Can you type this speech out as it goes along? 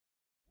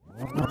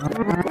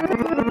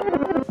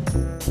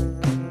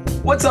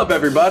What's up,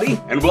 everybody,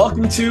 and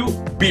welcome to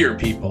Beer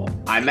People.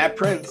 I'm Matt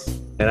Prince,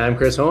 And I'm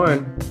Chris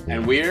Horn.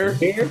 and we're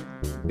Beer,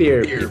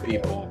 beer Beer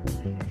people.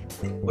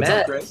 People. What's up,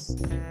 Matt, Chris?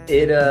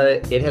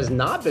 it has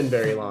not been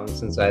very long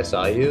since I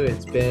saw you.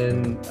 It's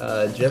been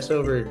just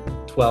over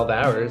 12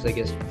 hours, I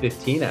guess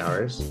 15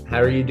 hours. How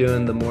are you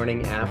doing the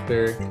morning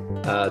after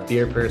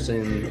beer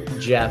person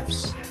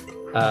Jeff's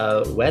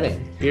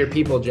wedding? Beer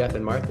people Jeff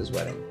and Martha's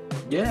wedding.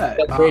 Yeah,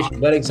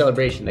 Wedding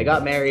celebration. They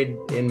got married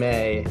in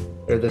May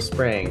or the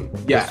spring.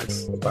 Yes.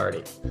 This was the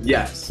party.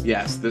 yes.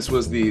 This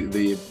was the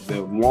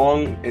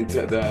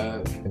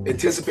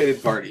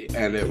anticipated party,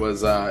 and it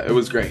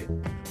was great.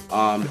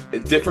 A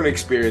different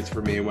experience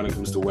for me when it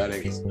comes to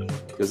weddings,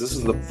 because this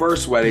is the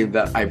first wedding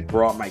that I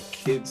brought my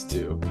kids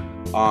to.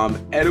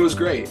 And it was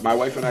great. My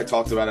wife and I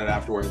talked about it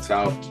afterwards,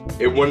 how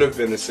it wouldn't have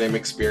been the same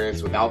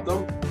experience without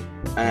them.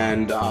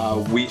 And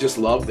we just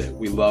loved it.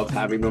 We loved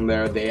having them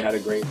there. They had a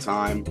great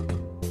time.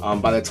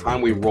 By the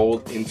time we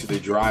rolled into the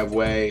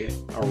driveway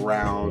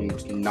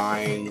around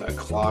 9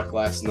 o'clock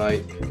last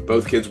night,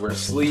 both kids were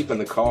asleep in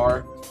the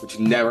car, which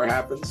never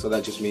happens. So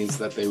that just means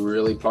that they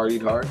really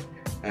partied hard.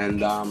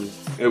 And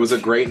it was a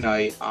great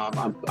night.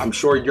 I'm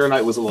sure your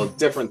night was a little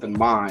different than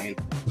mine,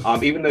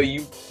 even though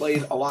you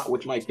played a lot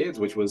with my kids,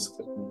 which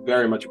was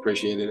very much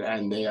appreciated,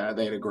 and they had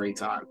a great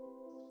time.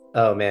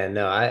 Oh man,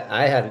 no,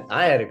 I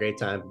had a great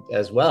time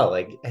as well,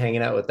 like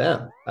hanging out with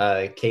them.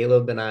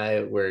 Caleb and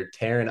I were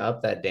tearing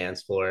up that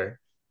dance floor,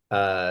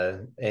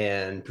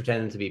 and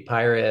pretending to be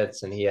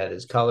pirates, and he had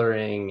his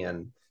coloring,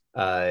 and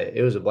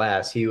it was a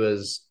blast.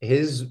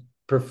 His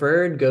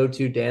preferred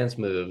go-to dance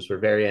moves were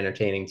very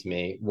entertaining to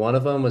me. One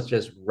of them was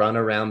just run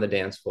around the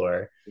dance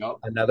floor. Yep.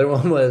 Another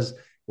one was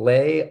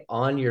lay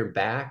on your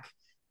back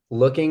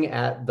looking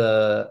at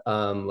the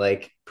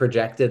like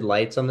projected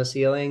lights on the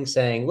ceiling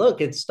saying,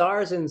 look, it's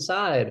stars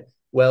inside,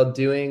 while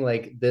doing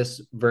like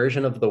this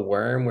version of the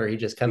worm where he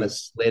just kind of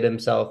slid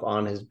himself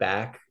on his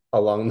back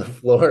along the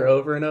floor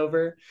over and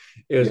over.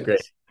 It was great.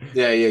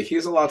 Yes. Yeah. He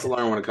has a lot to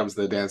learn when it comes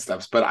to the dance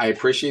steps, but I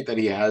appreciate that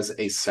he has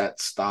a set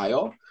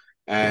style,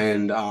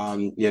 and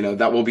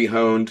that will be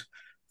honed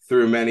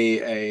through many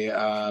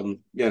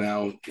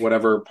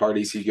whatever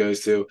parties he goes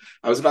to.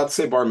 I was about to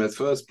say bar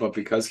mitzvahs, but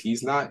because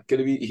he's not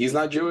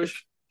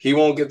Jewish, he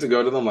won't get to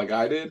go to them like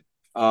I did.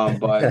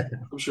 But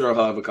I'm sure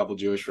he'll have a couple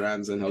Jewish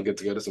friends, and he'll get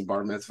to go to some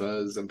bar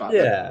mitzvahs and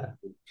Yeah.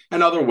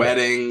 and other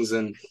weddings.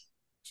 And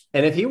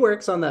if he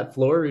works on that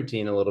floor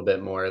routine a little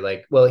bit more,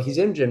 like, well, he's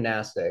in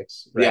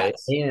gymnastics, right?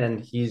 Yes. And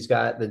he's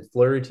got the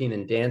floor routine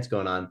and dance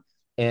going on.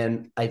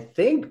 And I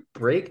think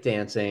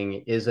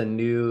breakdancing is a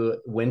new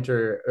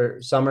winter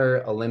or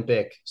summer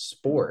Olympic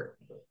sport.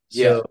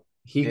 Yeah. So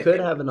he could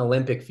have an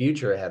Olympic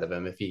future ahead of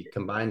him if he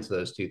combines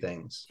those two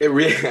things. It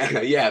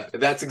really, yeah,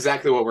 that's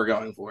exactly what we're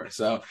going for.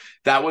 So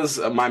that was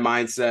my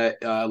mindset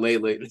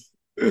lately.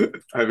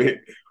 I mean,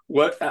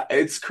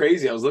 it's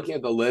crazy. I was looking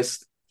at the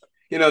list.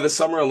 The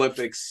Summer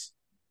Olympics.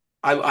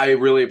 I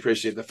really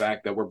appreciate the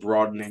fact that we're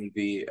broadening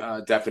the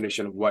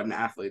definition of what an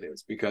athlete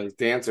is, because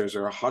dancers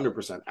are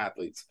 100%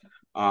 athletes.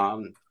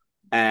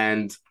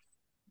 And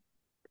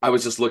I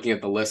was just looking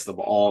at the list of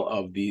all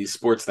of the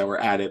sports that were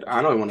added.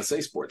 I don't even want to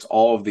say sports,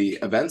 all of the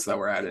events that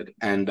were added.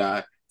 And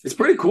it's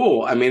pretty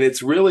cool. I mean,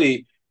 it's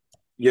really,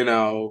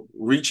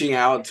 reaching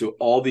out to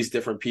all these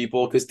different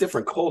people, because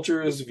different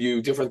cultures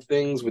view different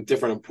things with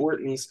different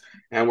importance.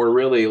 And we're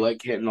really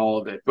like hitting all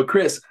of it. But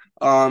Chris,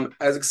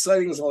 as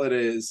exciting as all it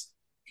is,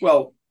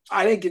 well,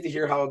 I didn't get to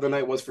hear how the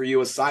night was for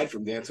you aside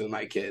from dancing with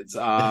my kids.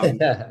 How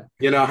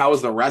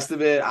was the rest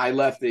of it? I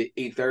left at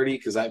 8:30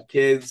 because I have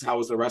kids. How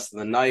was the rest of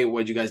the night? What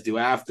did you guys do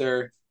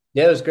after?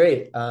 Yeah, it was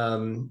great.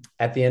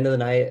 At the end of the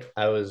night,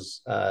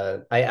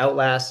 I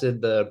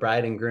outlasted the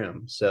bride and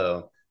groom.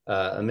 So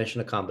a mission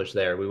accomplished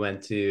there.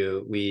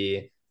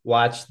 We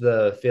watched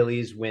the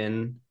Phillies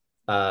win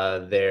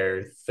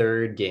their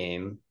third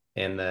game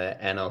in the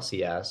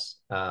NLCS.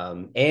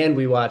 And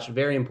we watched,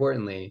 very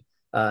importantly,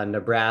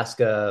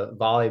 Nebraska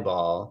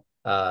volleyball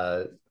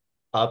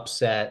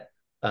upset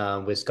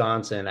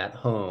Wisconsin at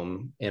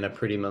home in a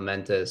pretty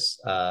momentous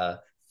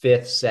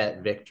fifth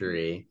set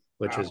victory,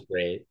 which was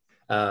great.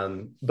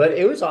 But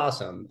it was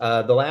awesome.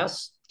 The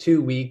last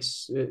 2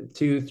 weeks,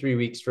 3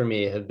 weeks for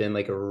me have been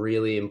like a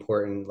really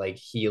important, like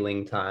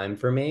healing time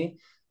for me.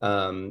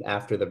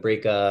 After the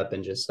breakup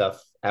and just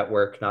stuff at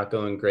work not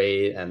going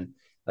great, and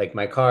like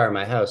my car,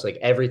 my house, like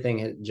everything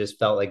had just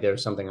felt like there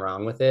was something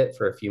wrong with it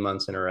for a few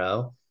months in a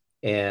row.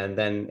 And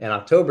then in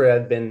October,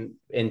 I've been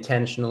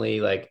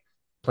intentionally like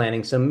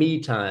planning some me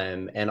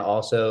time, and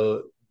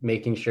also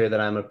making sure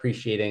that I'm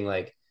appreciating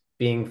like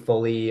being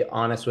fully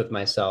honest with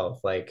myself.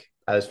 Like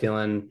I was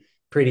feeling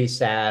pretty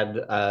sad.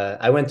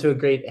 I went to a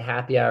great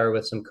happy hour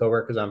with some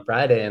coworkers on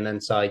Friday, and then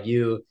saw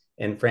you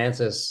and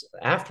Francis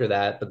after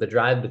that. But the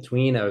drive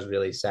between, I was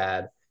really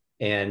sad,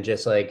 and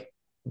just like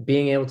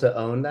being able to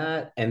own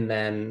that, and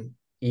then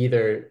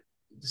either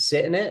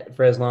sit in it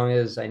for as long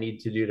as I need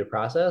to do to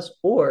process,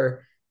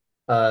 or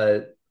uh,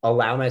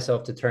 allow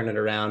myself to turn it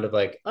around of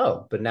like,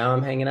 oh, but now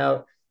I'm hanging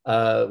out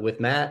with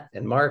Matt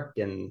and Mark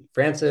and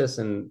Francis,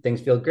 and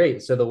things feel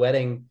great. So the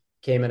wedding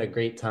came at a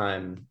great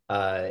time.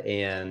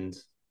 And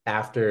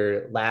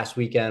after last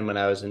weekend, when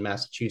I was in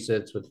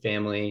Massachusetts with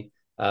family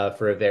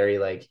for a very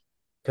like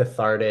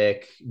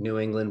cathartic New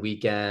England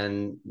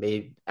weekend,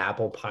 made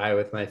apple pie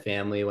with my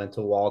family, went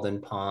to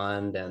Walden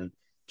Pond, and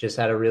just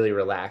had a really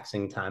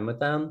relaxing time with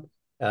them.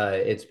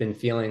 It's been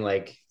feeling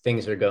like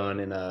things are going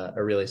in a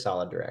really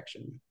solid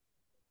direction.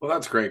 Well,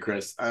 that's great,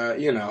 Chris.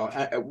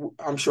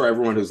 I'm sure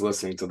everyone who's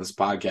listening to this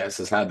podcast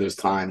has had those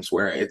times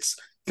where it's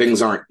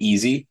things aren't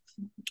easy.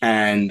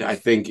 And I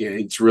think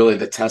it's really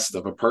the test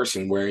of a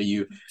person where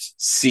you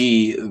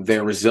see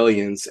their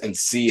resilience and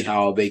see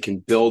how they can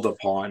build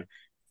upon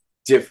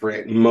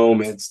different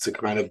moments to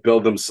kind of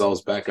build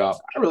themselves back up.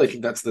 I really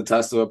think that's the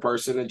test of a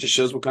person. It just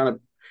shows what kind of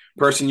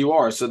person you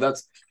are. So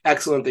that's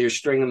excellent that you're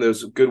stringing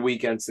those good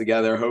weekends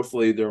together.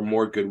 Hopefully, there are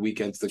more good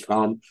weekends to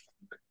come.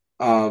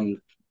 Um, oh,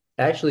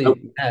 Actually,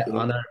 Matt,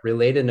 on a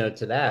related note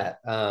to that,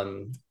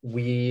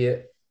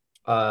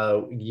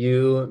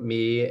 you,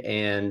 me,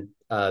 and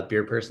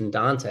beer person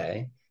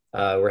Dante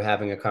were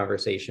having a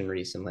conversation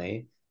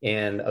recently,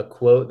 and a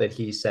quote that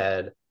he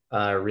said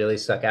really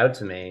stuck out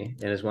to me,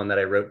 and is one that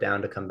I wrote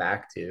down to come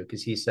back to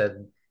because he said,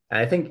 and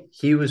I think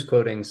he was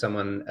quoting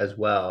someone as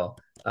well,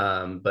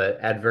 but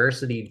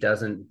adversity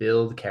doesn't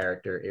build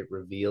character; it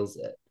reveals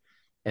it.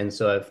 And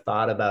so I've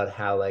thought about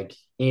how, like,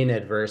 in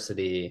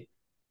adversity,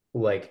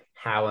 like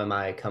how am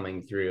I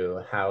coming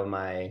through, how am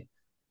I,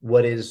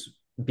 what is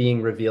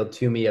being revealed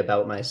to me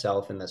about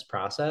myself in this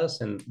process,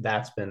 and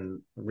that's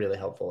been really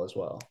helpful as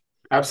well.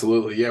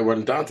 absolutely. Yeah.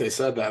 When Dante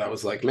said that, I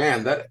was like,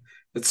 man,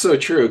 that's so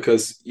true.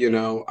 Cause,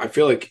 I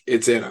feel like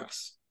it's in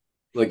us,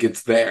 like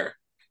it's there.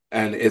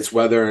 And it's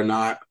whether or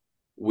not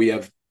we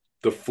have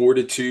the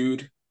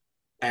fortitude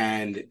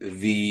and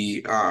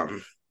the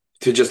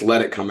to just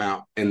let it come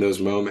out in those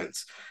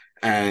moments.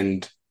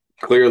 And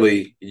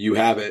clearly you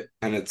have it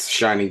and it's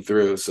shining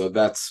through. So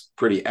that's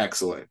pretty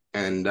excellent.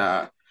 And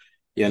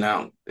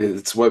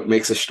it's what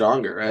makes us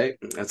stronger, right?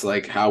 That's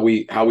like how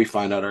we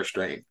find out our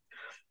strength.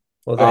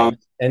 Well, Um,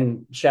 thanks.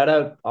 And shout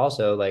out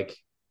also, like,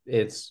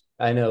 it's,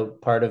 I know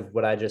part of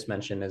what I just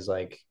mentioned is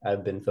like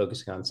I've been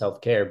focusing on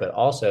self-care, but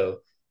also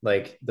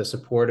like the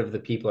support of the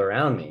people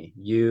around me.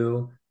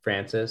 You,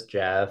 Francis,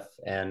 Jeff,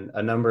 and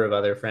a number of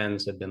other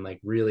friends have been like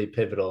really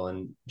pivotal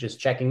and just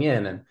checking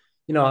in. And,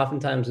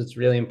 oftentimes it's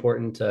really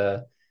important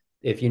to,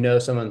 if you know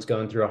someone's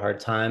going through a hard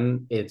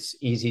time, it's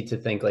easy to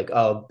think like,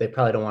 oh, they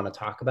probably don't want to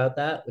talk about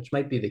that, which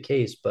might be the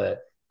case, but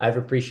I've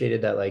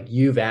appreciated that like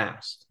you've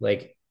asked,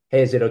 like,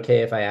 hey, is it okay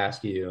if I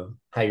ask you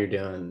how you're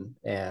doing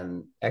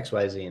and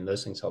XYZ? And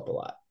those things help a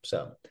lot.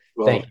 So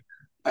thank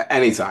well, you.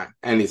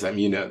 anytime,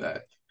 you know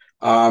that.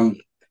 Um,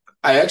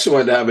 I actually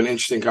wanted to have an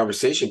interesting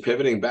conversation,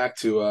 pivoting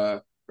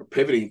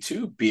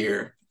to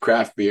beer,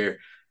 craft beer.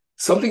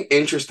 Something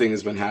interesting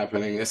has been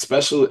happening,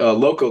 especially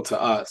local to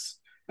us,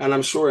 and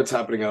I'm sure it's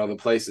happening in other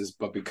places.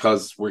 But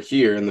because we're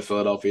here in the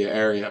Philadelphia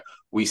area,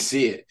 we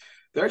see it.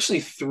 There are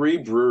actually three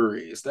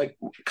breweries, that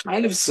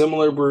kind of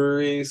similar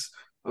breweries,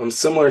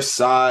 similar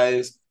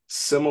size,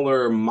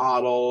 similar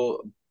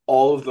model.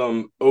 All of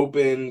them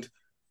opened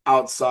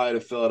outside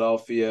of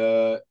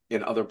Philadelphia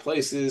in other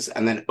places,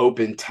 and then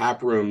opened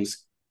tap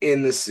rooms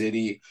in the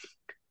city,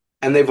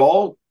 and they've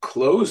all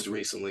closed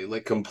recently,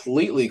 like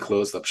completely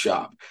closed up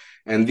shop.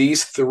 And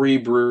these three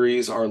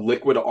breweries are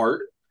Liquid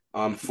Art,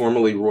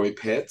 formerly Roy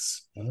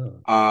Pitts, Oh.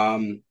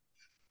 um,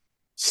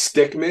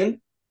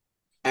 Stickman,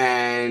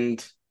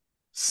 and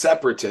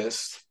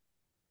Separatist,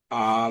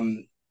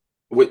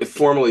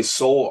 formerly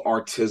Soul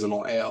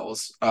Artisanal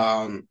Ales.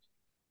 And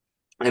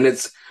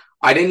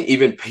I didn't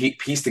even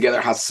piece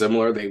together how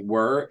similar they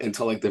were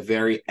until like the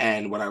very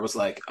end when I was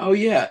like, oh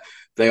yeah,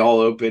 they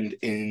all opened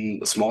in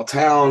small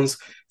towns.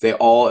 They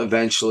all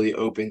eventually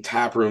opened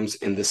tap rooms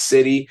in the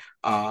city.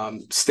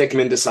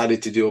 Stickman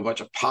decided to do a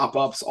bunch of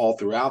pop-ups all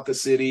throughout the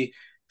city.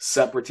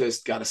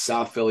 Separatist got a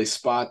South Philly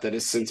spot that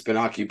has since been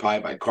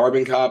occupied by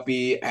Carbon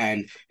Copy,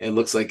 and it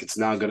looks like it's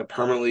now going to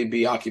permanently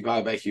be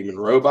occupied by Human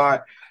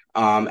Robot.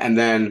 And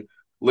then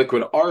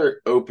Liquid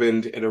Art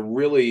opened in a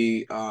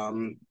really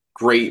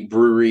great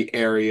brewery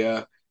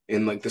area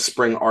in like the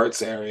Spring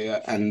Arts area,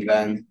 and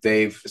then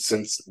they've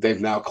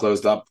now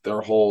closed up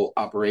their whole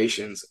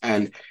operations.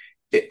 And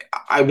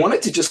I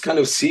wanted to just kind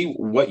of see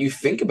what you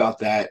think about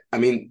that. I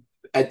mean,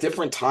 at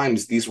different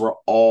times, these were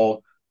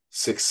all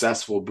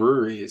successful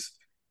breweries.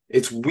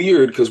 It's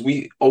weird because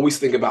we always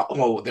think about,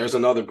 oh, there's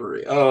another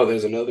brewery, oh,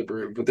 there's another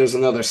brewery, but there's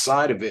another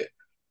side of it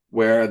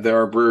where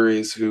there are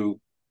breweries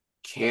who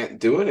can't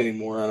do it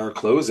anymore and are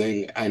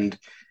closing, and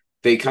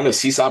they kind of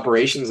cease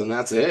operations and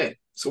that's it.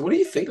 So what do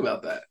you think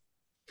about that?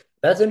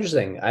 That's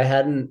interesting. I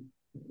hadn't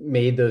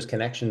made those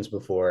connections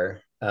before.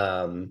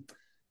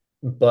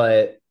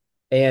 But,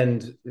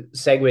 and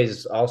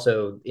segues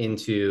also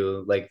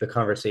into like the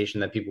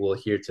conversation that people will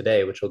hear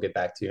today, which we'll get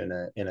back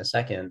to in a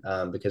second,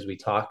 because we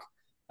talk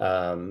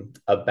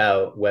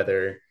about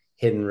whether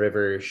Hidden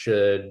River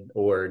should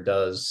or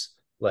does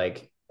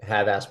like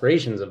have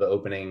aspirations of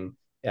opening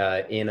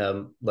in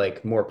a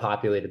like more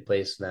populated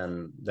place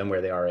than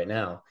where they are right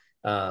now.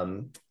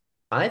 Um,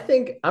 I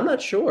think I'm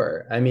not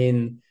sure. I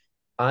mean,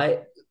 I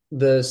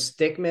the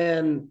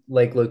Stickman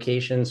like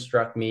location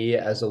struck me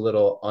as a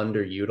little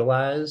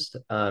underutilized.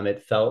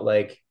 It felt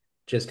like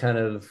just kind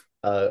of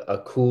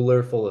a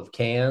cooler full of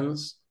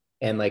cans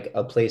and like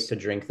a place to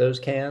drink those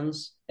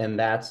cans, and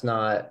that's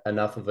not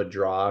enough of a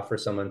draw for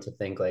someone to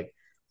think like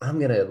I'm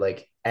gonna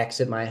like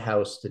exit my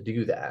house to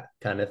do that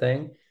kind of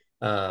thing.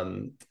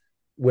 Um,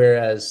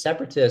 Whereas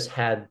Separatist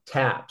had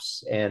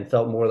taps and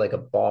felt more like a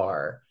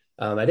bar.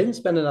 I didn't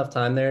spend enough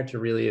time there to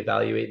really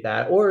evaluate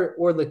that, or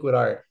Liquid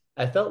Art.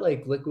 I felt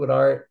like Liquid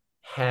Art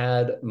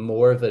had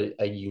more of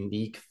a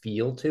unique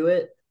feel to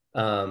it.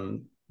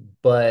 Um,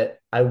 but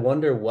I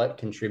wonder what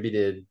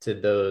contributed to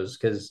those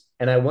because,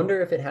 and I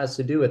wonder if it has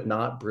to do with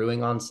not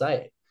brewing on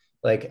site.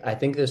 Like, I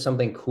think there's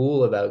something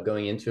cool about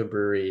going into a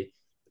brewery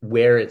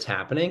where it's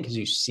happening because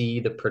you see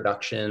the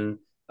production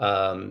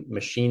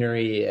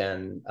machinery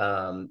and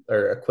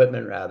or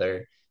equipment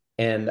rather.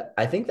 And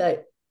I think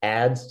that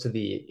adds to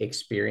the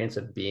experience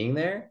of being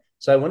there.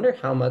 So I wonder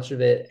how much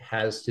of it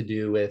has to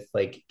do with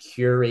like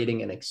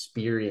curating an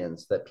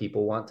experience that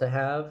people want to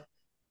have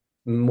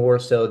more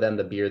so than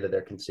the beer that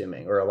they're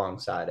consuming or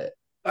alongside it.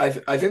 I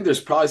think there's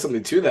probably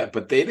something to that,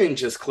 but they didn't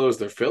just close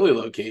their Philly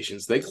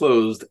locations. They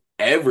closed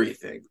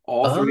everything.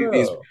 Oh,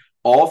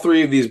 All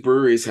three of these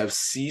breweries have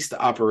ceased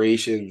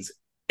operations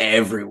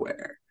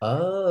everywhere.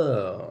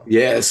 oh,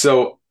 Yeah,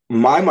 so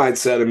my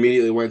mindset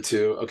immediately went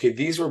to, okay,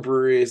 these were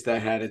breweries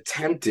that had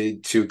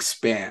attempted to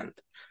expand.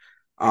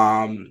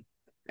 Um,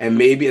 and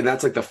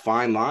that's like the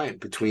fine line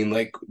between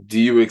like, do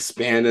you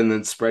expand and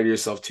then spread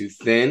yourself too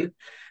thin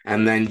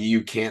and then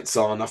you can't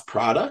sell enough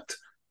product?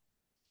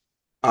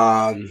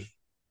 Um,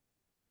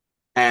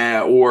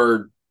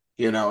 or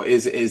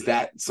is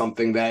that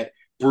something that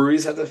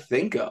breweries have to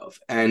think of?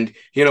 And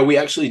we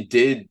actually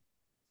did.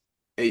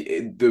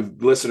 The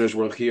listeners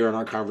will hear in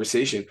our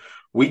conversation.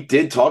 We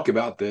did talk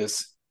about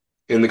this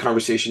in the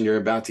conversation you're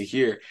about to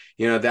hear.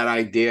 That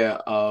idea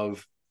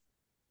of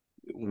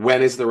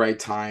when is the right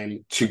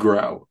time to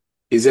grow?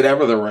 Is it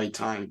ever the right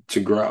time to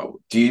grow?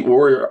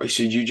 Or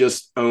should you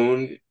just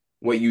own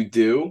what you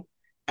do?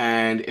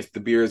 And if the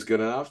beer is good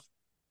enough,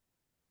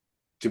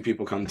 do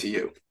people come to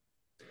you?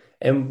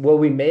 and what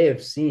we may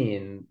have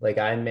seen, like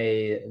I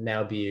may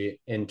now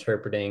be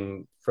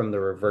interpreting from the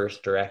reverse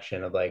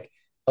direction of like,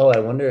 oh, I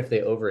wonder if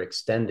they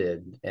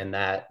overextended and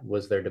that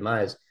was their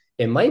demise.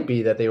 It might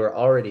be that they were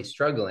already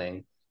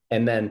struggling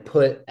and then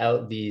put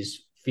out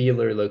these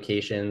feeler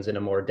locations in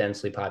a more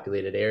densely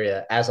populated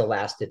area as a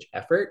last ditch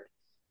effort.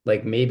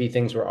 Like maybe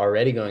things were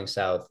already going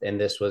south and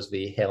this was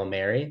the Hail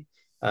Mary.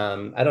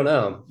 I don't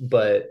know,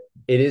 but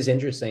it is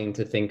interesting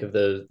to think of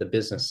the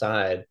business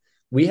side.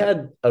 We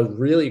had a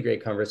really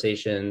great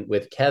conversation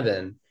with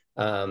Kevin,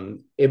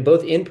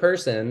 both in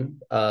person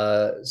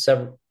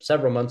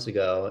several months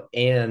ago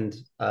and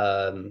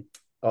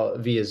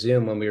via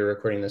Zoom when we were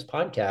recording this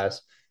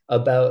podcast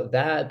about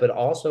that, but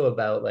also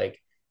about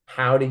like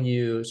how do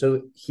you.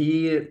 So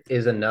he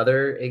is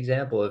another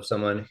example of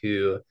someone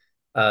who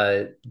uh,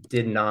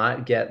 did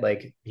not get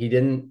like he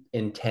didn't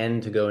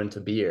intend to go into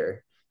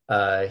beer.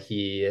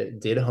 He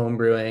did home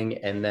brewing,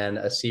 and then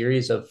a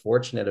series of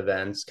fortunate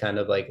events kind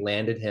of like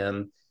landed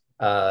him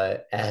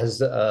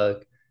as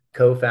a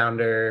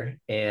co-founder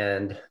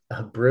and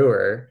a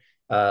brewer.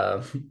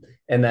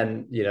 And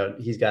then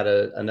he's got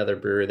another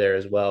brewer there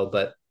as well.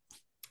 But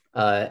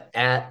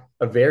at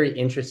a very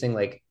interesting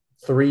like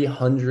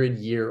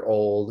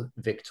 300-year-old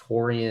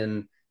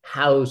Victorian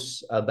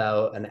house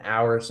about an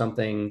hour or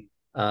something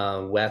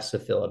west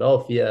of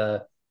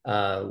Philadelphia,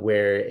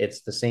 where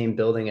it's the same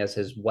building as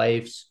his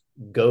wife's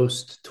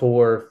ghost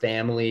tour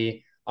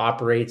family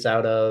operates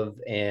out of.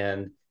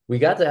 And we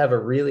got to have a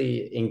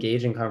really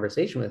engaging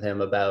conversation with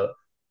him about,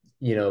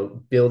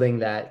 building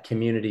that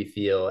community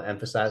feel,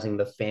 emphasizing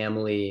the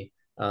family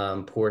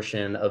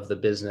portion of the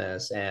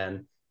business.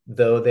 And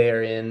though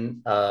they're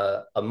in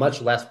a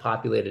much less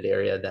populated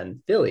area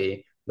than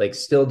Philly, like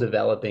still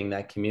developing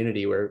that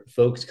community where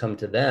folks come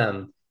to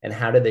them, and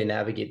how did they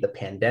navigate the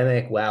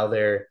pandemic while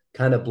they're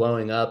kind of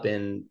blowing up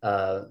in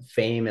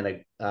fame in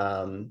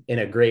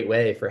a great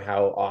way for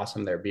how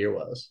awesome their beer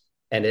was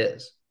and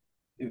is.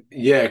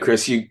 Yeah,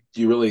 Chris, you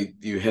really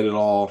you hit it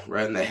all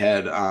right in the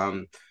head.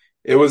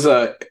 It was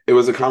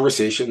a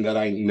conversation that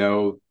I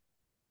know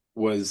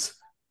was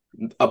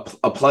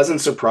a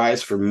pleasant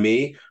surprise for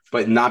me,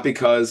 but not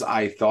because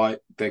I thought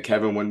that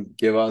Kevin would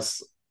give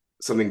us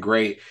something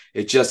great.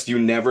 It just you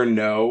never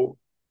know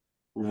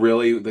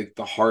really like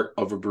the heart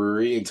of a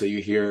brewery until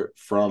you hear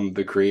from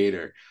the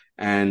creator.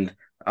 And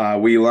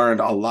we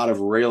learned a lot of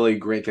really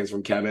great things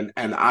from Kevin.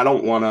 And I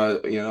don't want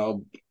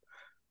to,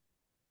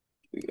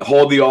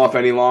 hold you off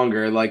any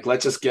longer. Like,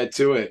 let's just get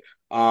to it.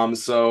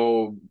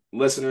 So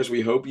listeners,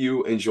 we hope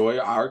you enjoy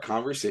our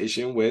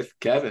conversation with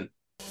Kevin.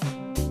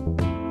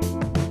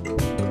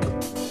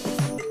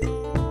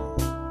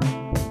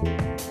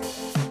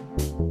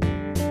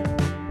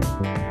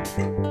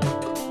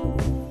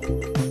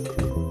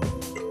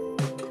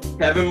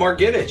 Kevin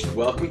Margitich.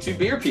 Welcome to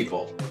Beer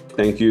People.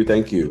 Thank you.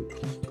 Thank you.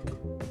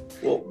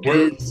 Well,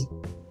 Go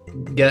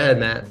ahead,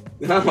 Matt.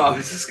 No, I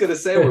was just gonna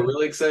say we're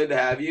really excited to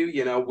have you.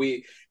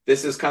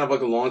 This is kind of like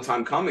a long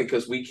time coming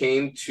because we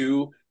came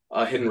to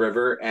Hidden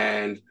River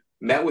and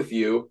met with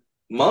you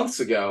months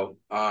ago.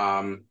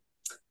 We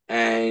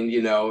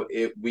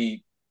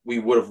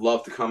would have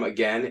loved to come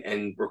again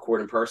and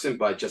record in person,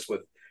 but just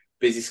with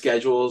busy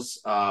schedules,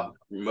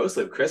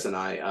 mostly with Chris and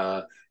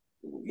I,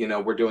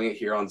 we're doing it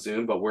here on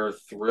Zoom. But we're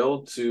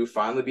thrilled to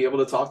finally be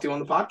able to talk to you on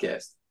the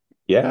podcast.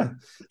 Yeah,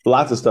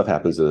 lots of stuff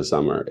happens in the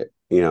summer.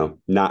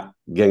 Not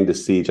getting to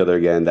see each other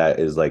again, that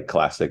is like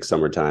classic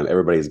summertime.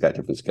 Everybody's got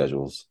different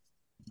schedules.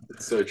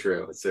 It's so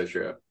true. It's so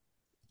true.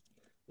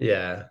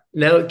 Yeah.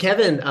 Now,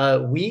 Kevin,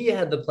 we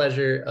had the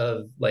pleasure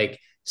of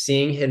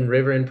seeing Hidden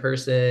River in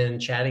person,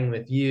 chatting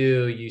with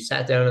you. You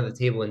sat down at the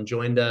table and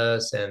joined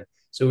us. And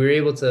so we were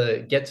able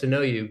to get to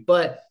know you.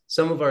 But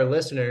some of our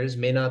listeners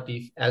may not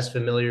be as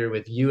familiar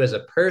with you as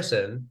a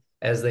person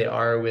as they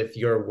are with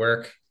your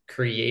work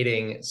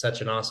creating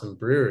such an awesome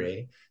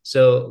brewery.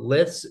 So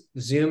let's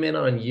zoom in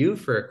on you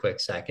for a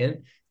quick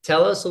second.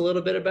 Tell us a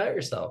little bit about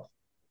yourself.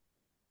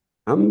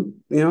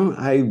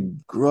 I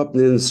grew up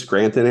in the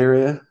Scranton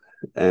area,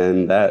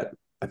 and that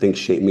I think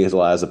shaped me as a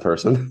lot as a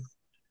person.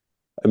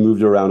 I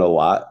moved around a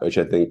lot, which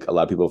I think a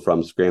lot of people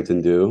from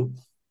Scranton do,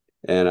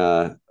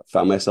 and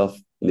found myself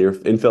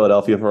in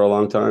Philadelphia for a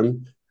long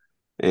time,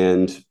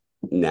 and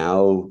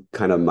now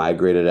kind of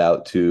migrated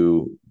out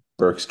to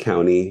Berks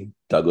County,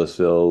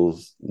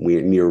 Douglasville,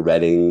 near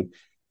Reading,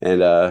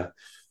 and I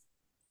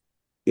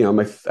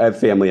have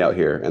family out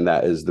here, and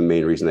that is the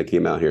main reason I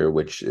came out here,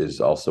 which is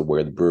also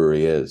where the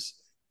brewery is,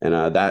 and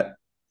that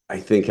I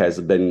think has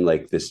been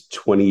like this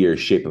 20-year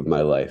shape of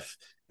my life,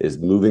 is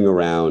moving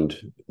around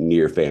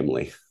near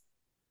family.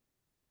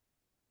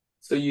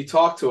 So you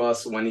talked to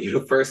us when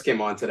you first came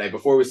on today,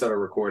 before we started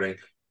recording,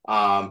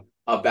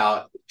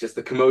 about just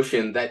the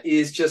commotion that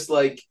is just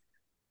like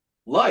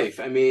life.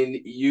 I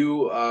mean,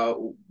 you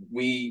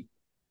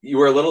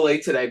were a little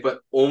late today, but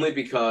only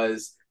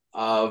because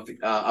of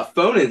a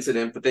phone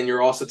incident. But then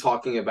you're also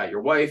talking about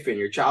your wife and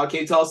your child.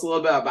 Can you tell us a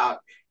little bit about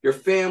your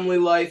family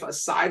life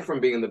aside from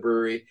being in the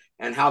brewery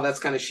and how that's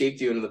kind of shaped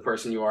you into the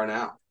person you are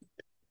now?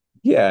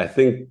 Yeah, I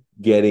think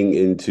getting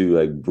into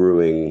like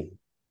brewing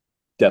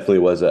definitely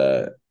was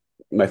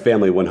my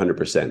family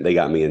 100%. They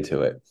got me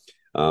into it.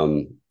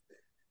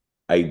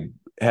 I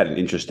had an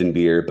interest in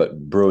beer, but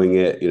brewing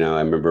it,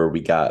 I remember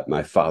we got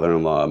my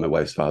father-in-law, my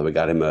wife's father, we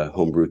got him a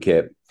homebrew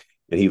kit,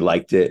 and he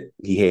liked it.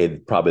 He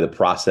hated probably the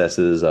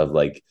processes of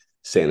like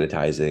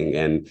sanitizing,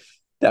 and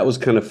that was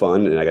kind of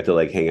fun. And I got to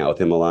like hang out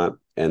with him a lot.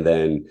 And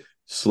then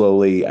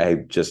slowly I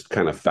just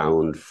kind of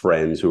found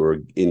friends who were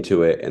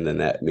into it. And then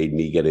that made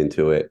me get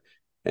into it.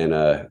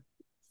 And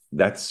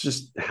that's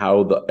just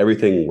how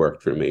everything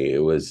worked for me. It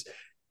was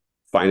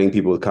finding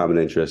people with common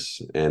interests,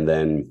 and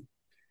then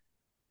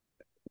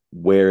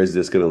where is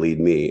this going to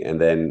lead me?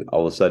 And then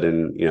all of a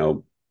sudden,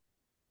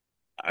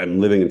 I'm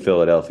living in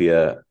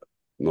Philadelphia.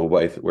 My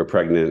wife, we're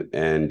pregnant,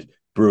 and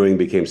brewing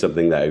became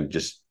something that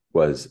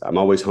I'm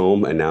always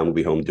home, and now I'm gonna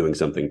be home doing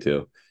something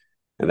too.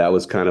 And that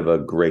was kind of a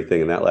great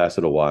thing. And that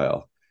lasted a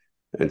while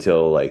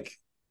until like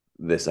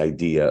this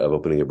idea of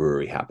opening a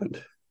brewery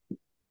happened.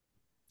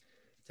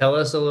 Tell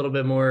us a little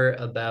bit more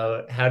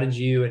about how did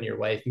you and your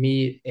wife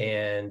meet,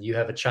 and you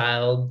have a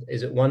child.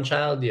 Is it one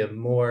child? Do you have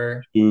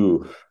more?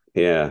 Ooh,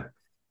 yeah.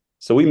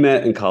 So we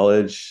met in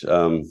college,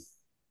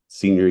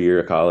 senior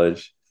year of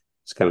college.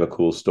 It's kind of a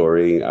cool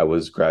story. I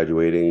was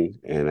graduating,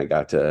 and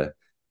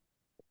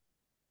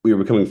we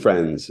were becoming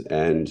friends,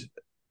 and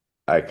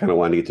I kind of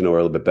wanted to get to know her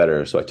a little bit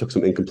better. So I took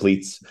some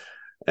incompletes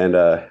and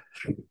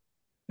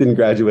didn't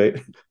graduate,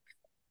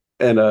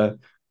 and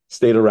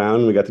stayed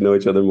around. We got to know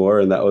each other more,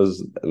 and that was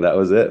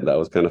it. That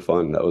was kind of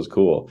fun. That was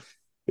cool.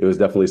 It was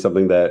definitely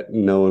something that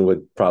no one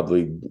would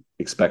probably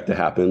expect to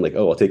happen. Like,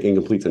 oh, I'll take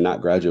incompletes and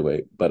not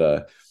graduate.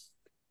 But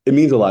it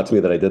means a lot to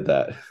me that I did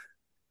that.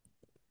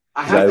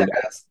 I have to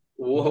ask,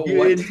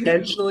 You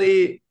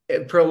intentionally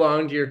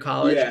prolonged your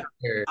college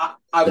career.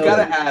 I've got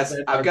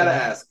to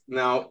ask.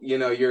 Now,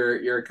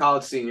 you're a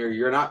college senior.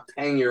 You're not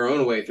paying your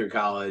own way through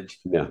college.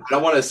 Yeah. I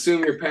don't want to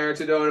assume your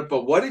parents are doing it,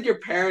 but what did your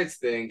parents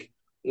think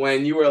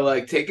when you were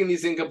like taking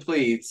these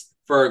incompletes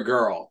for a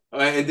girl?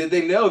 And did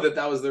they know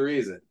that was the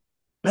reason?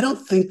 I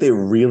don't think they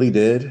really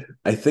did.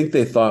 I think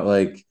they thought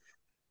like,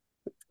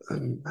 I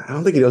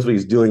don't think he knows what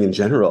he's doing in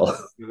general.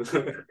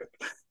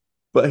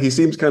 But he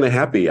seems kind of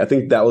happy. I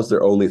think that was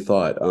their only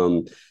thought.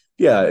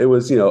 Yeah, it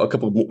was, a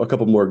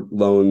couple more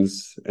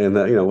loans, and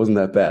that, it wasn't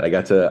that bad.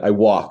 I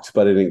walked,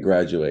 but I didn't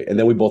graduate. And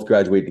then we both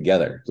graduated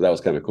together. So that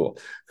was kind of cool.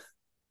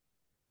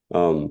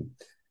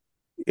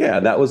 Yeah,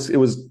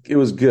 it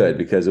was good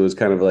because it was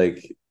kind of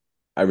like,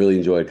 I really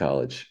enjoyed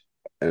college,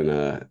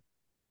 and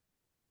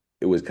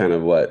it was kind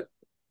of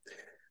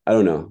I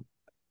don't know.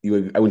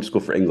 I went to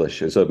school for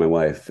English, and so did my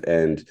wife,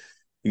 and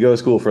you go to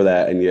school for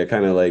that, and you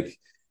kind of like,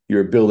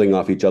 you're building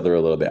off each other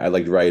a little bit. I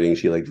liked writing,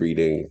 she liked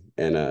reading,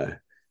 and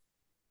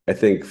I I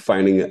think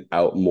finding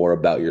out more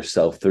about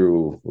yourself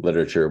through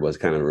literature was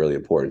kind of really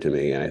important to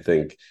me. And I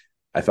think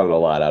I found a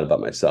lot out about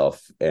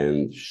myself,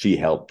 and she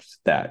helped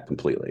that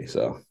completely.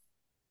 So,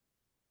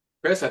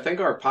 Chris, I think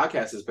our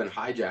podcast has been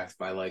hijacked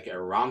by like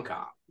a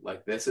rom-com.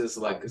 Like this is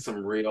like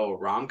some real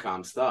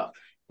rom-com stuff.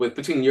 With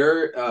between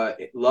your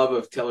love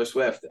of Taylor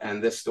Swift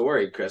and this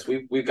story, Chris,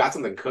 we've got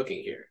something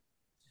cooking here.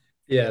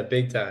 Yeah,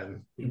 big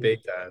time,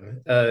 big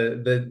time.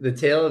 The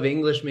tale of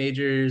English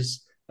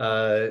majors,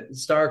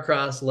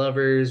 star-crossed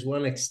lovers.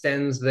 One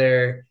extends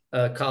their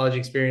college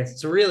experience.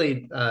 It's a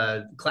really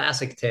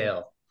classic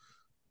tale.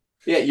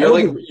 Yeah, I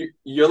wasn't,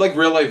 you're like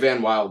real life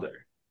Van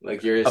Wilder.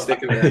 Like you're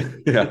sticking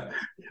to yeah,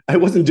 I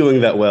wasn't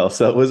doing that well,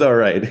 so it was all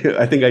right.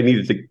 I think I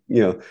needed to,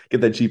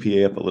 get that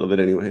GPA up a little bit,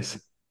 anyways.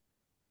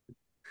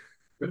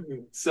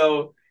 that.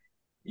 So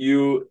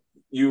you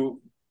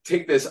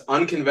take this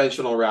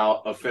unconventional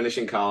route of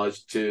finishing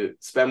college to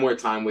spend more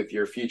time with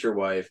your future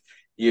wife.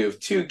 You have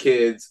two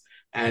kids,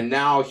 and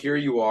now here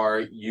you are.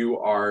 You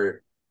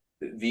are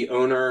the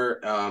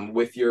owner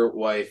with your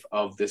wife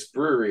of this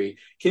brewery.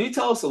 Can you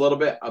tell us a little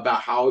bit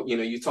about how,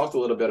 you talked a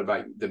little bit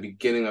about the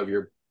beginning of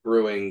your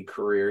brewing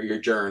career, your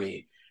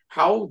journey.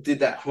 How did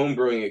that home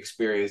brewing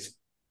experience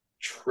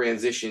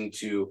transition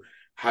to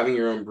having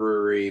your own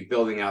brewery,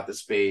 building out the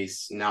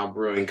space, now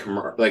brewing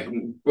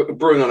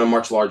brewing on a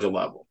much larger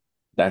level?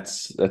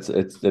 That's a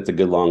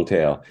good long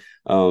tail.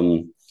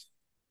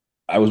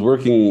 I was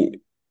working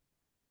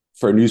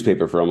for a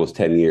newspaper for almost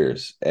 10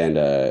 years, and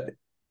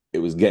it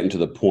was getting to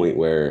the point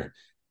where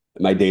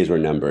my days were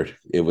numbered.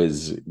 It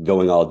was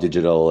going all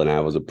digital, and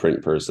I was a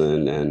print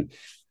person, and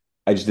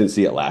I just didn't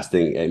see it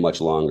lasting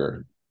much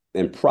longer.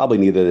 And probably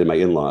neither did my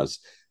in-laws,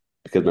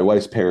 because my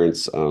wife's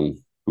parents, who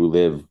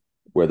live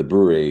where the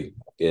brewery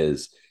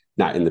is,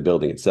 not in the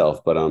building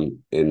itself, but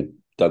in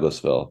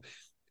Douglasville,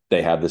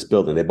 they have this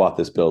building. They bought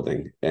this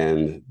building,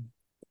 and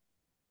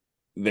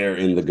they're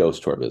in the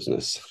ghost tour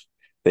business.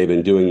 They've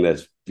been doing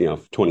this,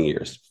 20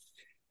 years.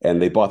 And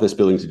they bought this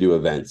building to do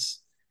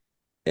events.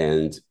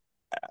 And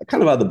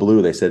kind of out of the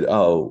blue, they said,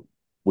 "Oh,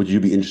 would you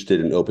be interested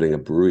in opening a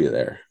brewery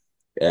there?"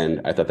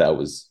 And I thought that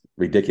was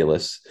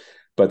ridiculous.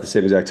 But at the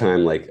same exact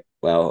time, like,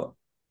 well,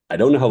 I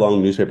don't know how long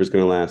the newspaper is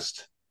going to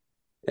last,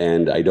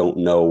 and I don't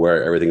know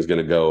where everything's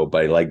going to go,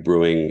 but I like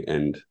brewing,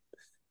 and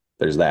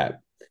there's that.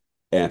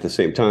 And at the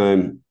same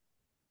time,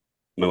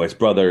 my wife's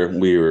brother,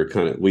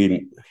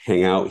 we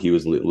hang out. He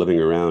was living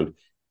around,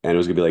 and it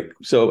was going to be like,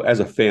 so as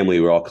a family,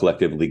 we're all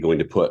collectively going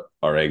to put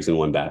our eggs in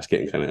one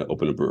basket and kind of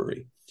open a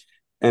brewery.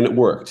 And it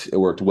worked. It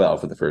worked well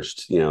for the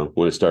first,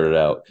 when it started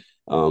out.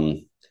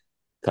 Kind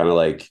of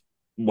like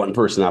one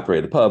person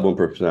operated the pub, one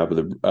person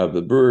operated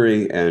the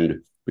brewery,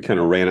 and we kind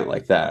of ran it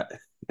like that.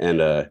 And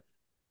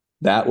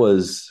that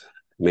was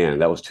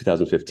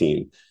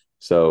 2015.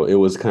 So it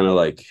was kind of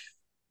like,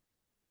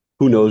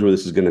 who knows where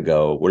this is going to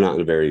go? We're not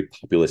in a very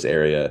populous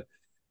area.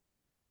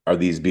 Are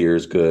these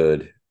beers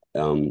good?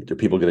 Are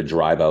people going to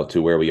drive out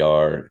to where we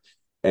are?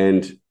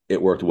 And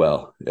it worked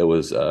well. It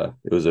was a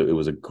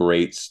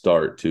great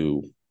start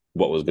to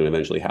what was going to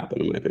eventually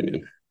happen, in my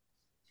opinion.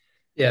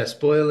 Yeah,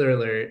 spoiler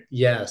alert.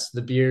 Yes,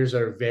 the beers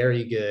are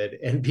very good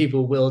and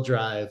people will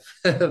drive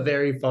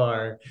very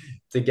far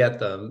to get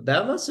them.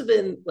 That must have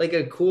been like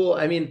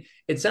I mean,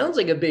 it sounds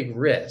like a big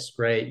risk,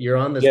 right? You're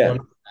on this Yeah. one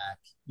track,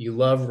 you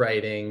love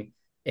writing,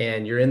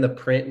 and you're in the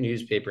print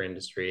newspaper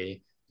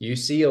industry. You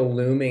see a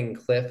looming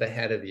cliff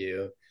ahead of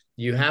you.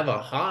 You have a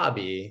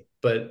hobby,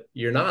 but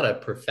you're not a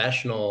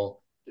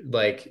professional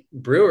like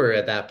brewer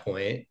at that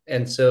point.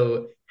 And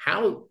so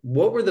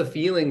what were the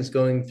feelings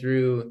going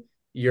through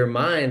your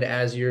mind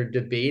as you're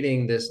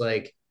debating this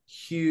like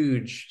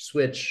huge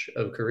switch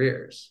of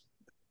careers?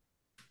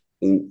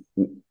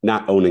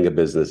 Not owning a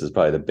business is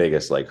probably the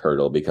biggest like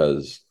hurdle,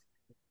 because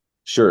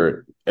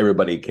sure,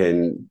 everybody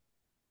can,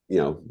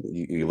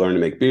 you learn to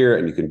make beer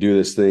and you can do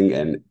this thing,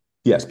 and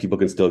yes, people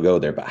can still go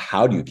there, but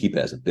how do you keep it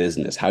as a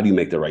business? How do you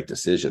make the right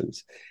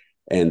decisions?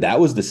 And that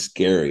was the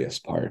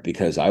scariest part,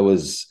 because I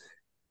was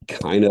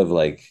kind of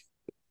like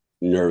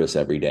nervous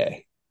every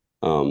day,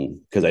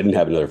 because I didn't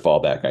have another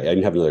fallback. I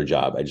didn't have another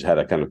job. I just had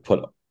to kind of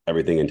put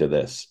everything into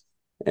this.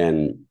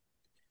 And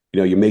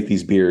you make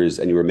these beers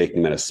and you were making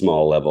them at a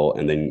small level,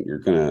 and then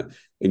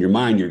in your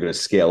mind, you're gonna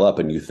scale up,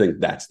 and you think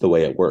that's the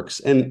way it works,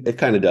 and it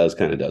kind of does,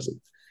 kind of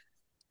doesn't.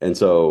 And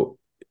so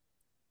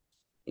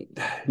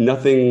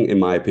nothing, in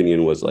my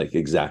opinion, was like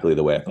exactly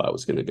the way I thought it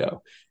was going to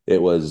go.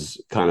 It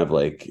was kind of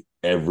like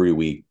every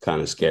week,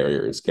 kind of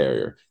scarier and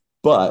scarier.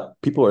 But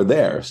people are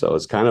there, so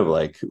it's kind of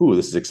like, ooh,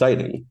 this is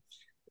exciting.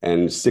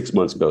 And 6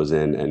 months goes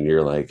in, and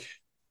you're like,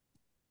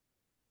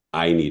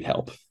 I need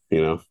help,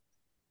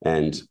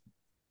 And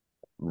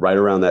right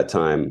around that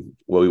time,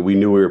 well, we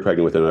knew we were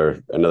pregnant with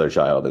another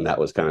child, and that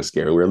was kind of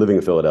scary. We were living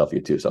in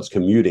Philadelphia too, so I was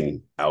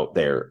commuting out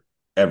there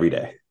every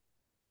day.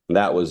 And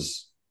that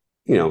was,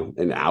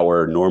 an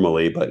hour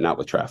normally, but not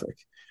with traffic.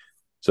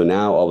 So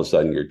now all of a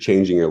sudden you're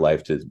changing your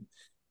life to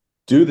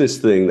do this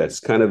thing that's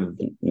kind of,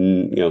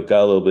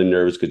 got a little bit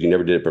nervous because you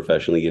never did it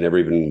professionally. You never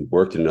even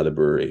worked in another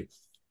brewery.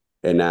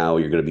 And now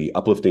you're going to be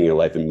uplifting your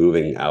life and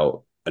moving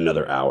out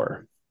another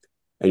hour,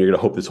 and you're going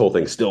to hope this whole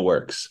thing still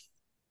works.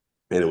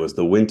 And it was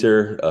the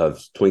winter of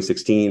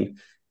 2016,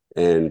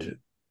 and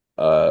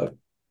a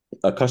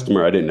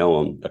customer, I didn't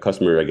know him, a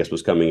customer, I guess,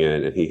 was coming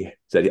in, and he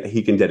said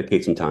he can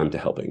dedicate some time to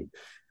helping,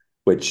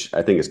 which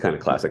I think is kind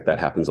of classic. That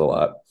happens a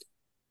lot.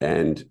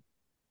 And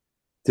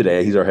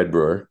today he's our head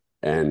brewer,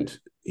 and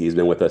he's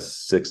been with us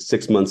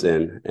six months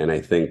in. And I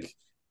think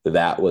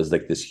that was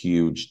like this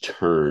huge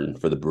turn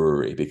for the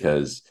brewery,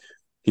 because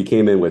he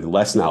came in with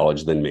less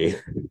knowledge than me,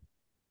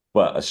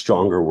 but a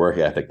stronger work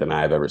ethic than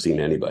I've ever seen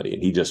anybody.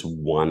 And he just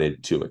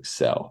wanted to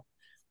excel.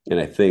 And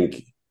I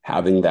think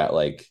having that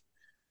like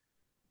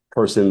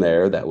person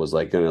there that was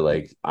like gonna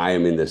like, I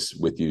am in this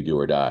with you, do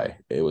or die,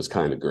 it was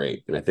kind of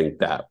great. And I think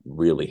that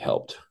really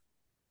helped.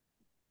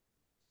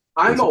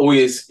 I'm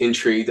always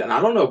intrigued, and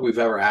I don't know if we've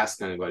ever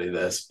asked anybody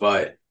this,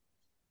 but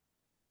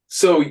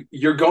so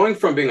you're going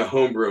from being a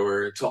home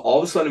brewer to all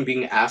of a sudden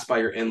being asked by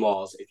your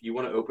in-laws if you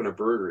want to open a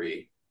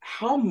brewery.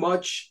 How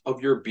much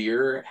of your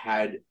beer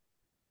had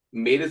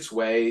made its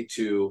way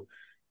to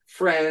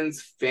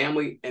friends,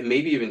 family, and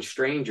maybe even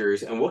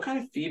strangers? And what kind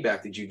of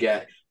feedback did you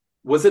get?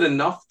 Was it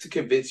enough to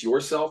convince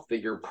yourself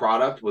that your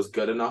product was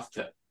good enough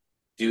to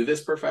do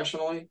this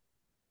professionally?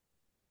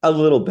 A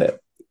little bit.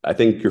 I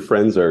think your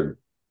friends are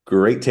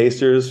great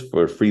tasters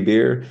for free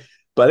beer,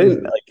 but I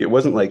didn't like, it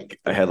wasn't like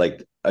I had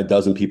like a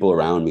dozen people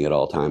around me at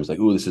all times like,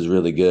 oh, this is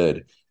really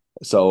good.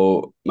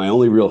 So my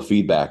only real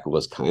feedback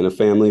was kind of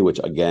family,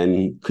 which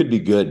again could be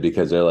good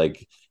because they're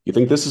like, you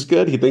think this is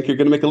good? You think you're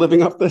going to make a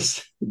living off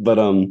this? But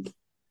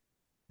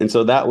and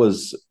so that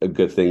was a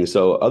good thing.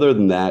 So other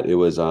than that, it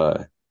was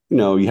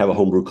you have a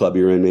homebrew club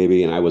you're in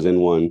maybe, and I was in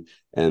one,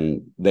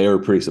 and they were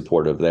pretty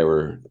supportive.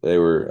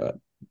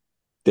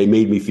 They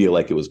made me feel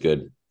like it was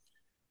good.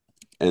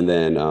 And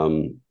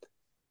then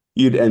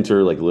you'd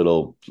enter like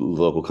little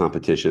local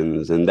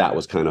competitions, and that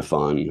was kind of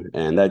fun.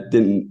 And that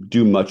didn't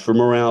do much for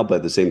morale, but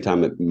at the same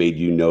time, it made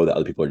you know that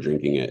other people are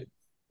drinking it.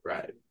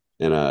 Right.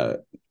 And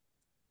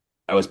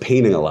I was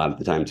painting a lot at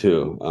the time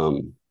too,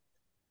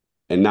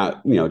 and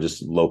not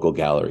just local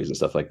galleries and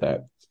stuff like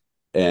that.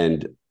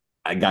 And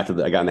I got in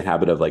the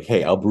habit of like,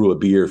 hey, I'll brew a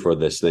beer for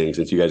this thing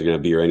since you guys are gonna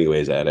have beer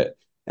anyways at it,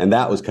 and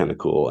that was kind of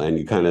cool. And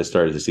you kind of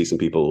started to see some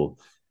people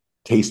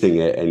tasting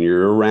it, and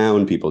you're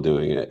around people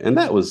doing it, and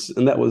that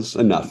was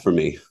enough for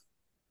me.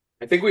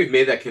 I think we've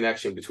made that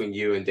connection between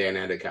you and Dan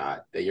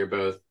Endicott, that you're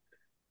both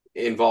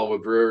involved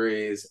with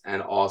breweries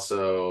and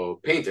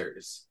also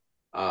painters.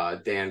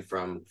 Dan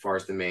from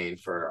Forest and Maine,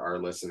 for our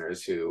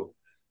listeners who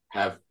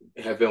have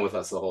been with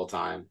us the whole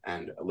time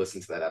and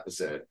listened to that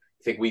episode.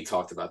 I think we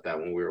talked about that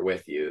when we were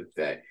with you.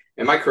 That,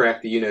 am I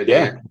correct that you know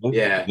Dan?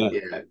 Yeah.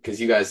 Because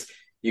you guys,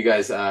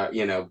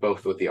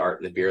 both with the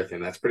art and the beer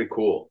thing, that's pretty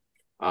cool.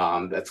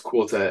 That's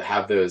cool to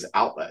have those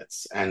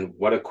outlets, and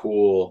what a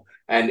cool,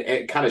 and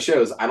it kind of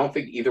shows. I don't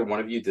think either one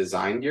of you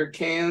designed your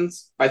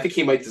cans. I think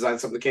he might design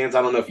some of the cans.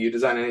 I don't know if you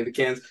design any of the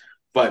cans,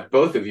 but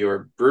both of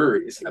your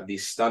breweries have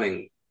these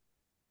stunning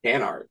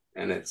can art,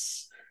 and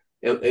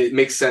it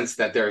makes sense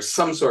that there's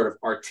some sort of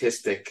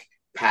artistic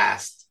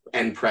past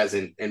and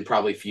present and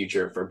probably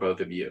future for both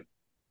of you.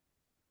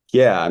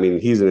 Yeah, I mean,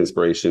 he's an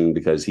inspiration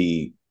because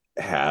he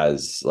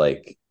has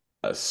like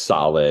a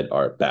solid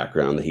art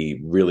background that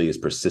he really is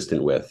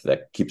persistent with,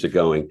 that keeps it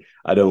going.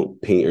 I don't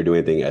paint or do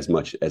anything as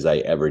much as I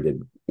ever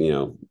did.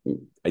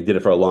 I did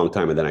it for a long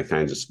time, and then I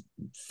kind of just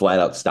flat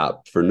out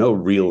stopped for no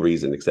real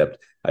reason, except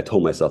I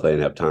told myself I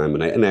didn't have time,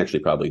 and I actually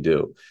probably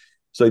do.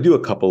 So I do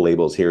a couple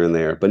labels here and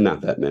there, but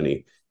not that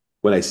many.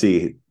 When I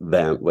see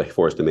them, like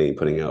Forest and Maine,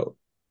 putting out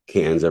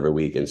cans every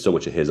week, and so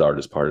much of his art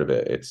is part of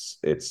it,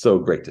 it's so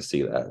great to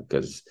see that,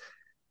 because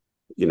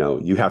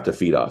you have to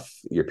feed off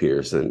your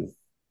peers, and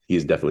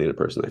he's definitely a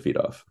person I feed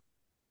off.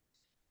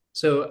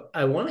 So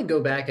I want to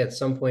go back at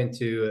some point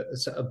to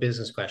a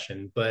business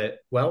question, but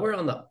while we're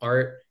on the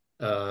art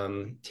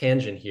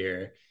tangent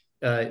here,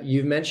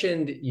 you've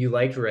mentioned you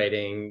liked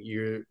writing,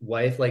 your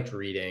wife liked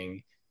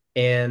reading,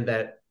 and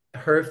that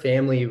her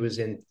family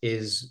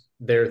is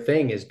their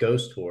thing is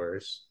ghost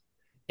tours.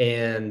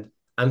 And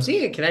I'm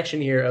seeing a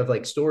connection here of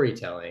like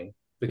storytelling,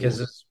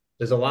 because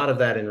there's a lot of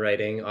that in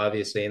writing,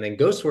 obviously, and then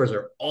ghost tours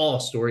are all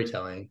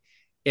storytelling.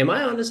 Am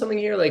I onto something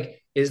here?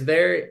 Like,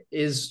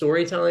 is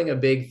storytelling a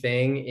big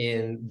thing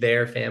in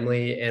their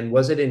family, and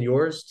was it in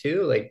yours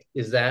too? Like,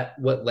 is that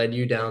what led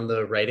you down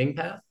the writing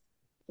path?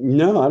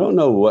 No, I don't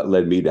know what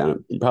led me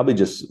down. Probably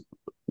just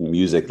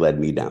music led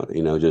me down,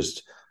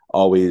 just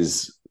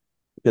always,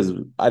 because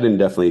I didn't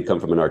definitely come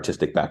from an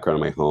artistic background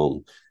in my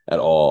home at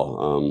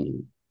all.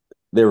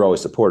 They were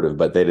always supportive,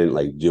 but they didn't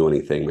like do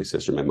anything. My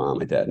sister, my mom,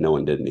 my dad, no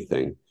one did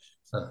anything.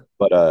 Huh.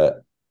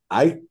 But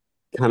I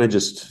kind of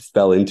just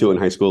fell into it in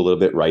high school a little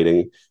bit,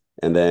 writing,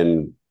 and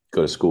then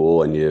go to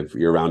school, and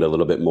you're around a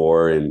little bit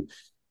more. And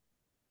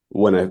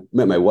when I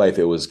met my wife,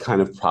 it was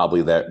kind of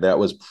probably that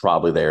was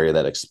probably the area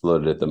that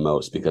exploded it the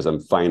most, because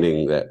I'm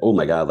finding that, oh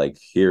my God, like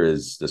here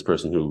is this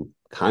person who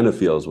kind of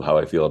feels how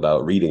I feel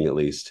about reading, at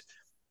least,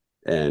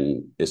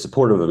 and is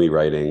supportive of me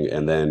writing.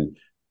 And then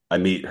I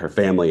meet her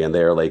family, and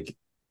they're like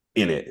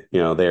in it.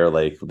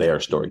 They are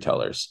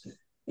storytellers.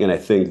 And I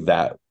think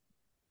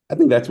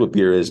that's what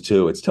beer is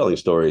too. It's telling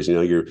stories.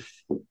 You're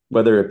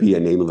whether it be a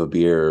name of a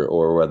beer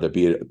or whether it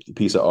be a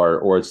piece of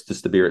art or it's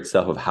just the beer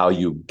itself of how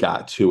you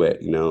got to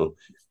it,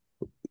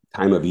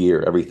 time of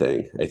year,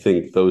 everything. I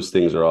think those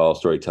things are all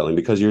storytelling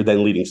because you're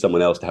then leading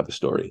someone else to have a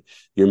story.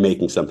 You're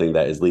making something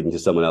that is leading to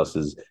someone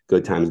else's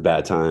good times,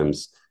 bad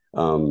times,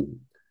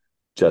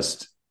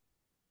 just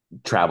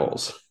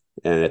travels.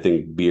 And I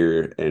think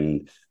beer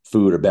and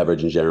food or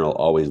beverage in general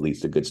always leads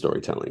to good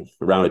storytelling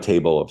around a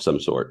table of some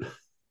sort.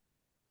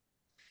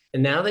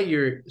 And now that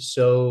you're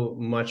so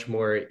much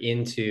more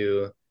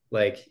into,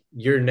 like,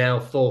 you're now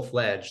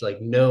full-fledged,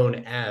 like, known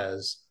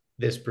as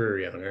this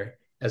brewery owner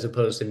as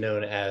opposed to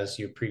known as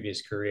your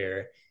previous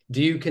career,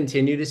 do you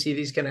continue to see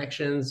these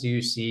connections? Do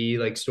you see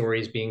like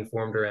stories being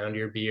formed around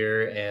your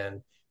beer?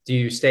 And do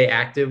you stay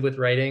active with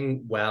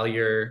writing while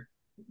you're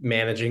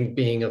managing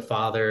being a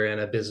father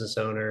and a business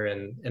owner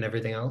and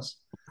everything else?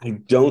 I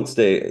don't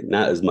stay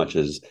not as much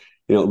as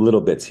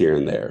little bits here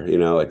and there.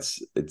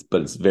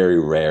 But it's very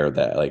rare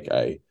that like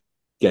I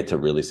get to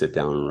really sit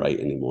down and write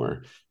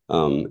anymore.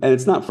 And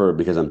it's not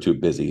because I'm too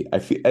busy. I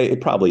feel it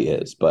probably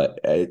is, but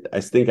I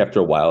think after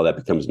a while that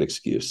becomes an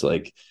excuse.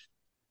 Like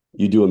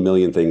you do a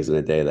million things in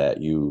a day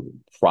that you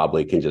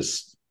probably can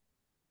just.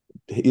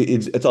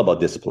 It's all about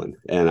discipline,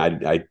 and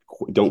I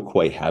don't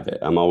quite have it.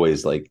 I'm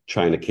always like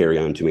trying to carry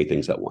on too many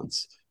things at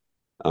once.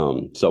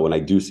 So when I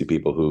do see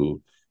people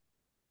who,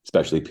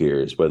 especially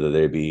peers, whether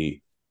they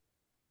be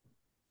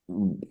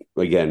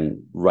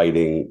again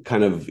writing,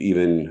 kind of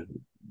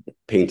even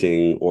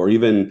painting, or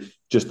even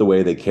just the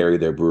way they carry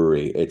their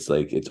brewery, it's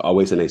like it's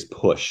always a nice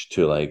push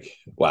to like,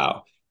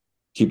 wow,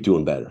 keep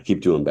doing better,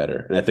 keep doing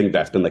better. And I think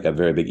that's been like a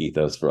very big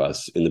ethos for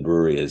us in the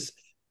brewery is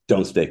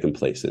don't stay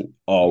complacent,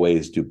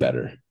 always do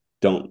better.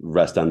 Don't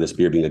rest on this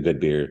beer being a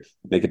good beer,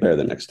 make it better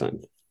the next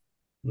time.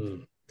 Hmm.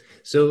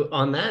 So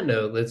on that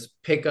note, let's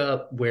pick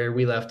up where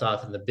we left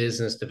off in the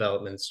business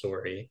development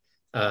story.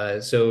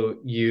 So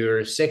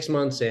you're 6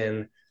 months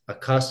in, a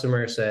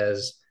customer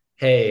says,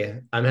 "Hey,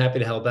 I'm happy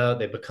to help out."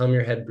 They become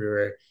your head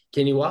brewer.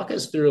 Can you walk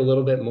us through a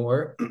little bit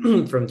more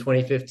from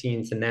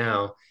 2015 to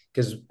now?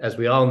 Because as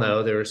we all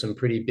know, there were some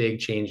pretty big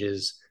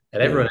changes that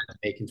Yeah. everyone had to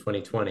make in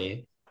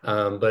 2020.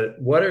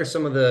 But what are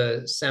some of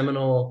the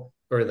seminal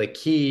or the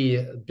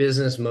key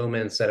business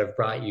moments that have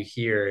brought you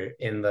here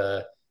in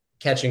the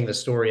catching the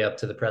story up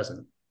to the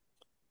present?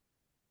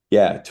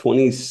 Yeah,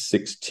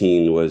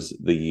 2016 was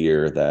the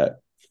year that,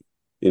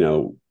 you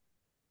know,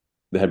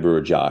 the head brewer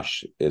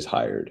Josh is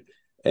hired.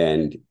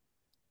 And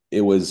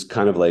it was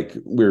kind of like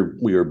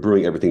we were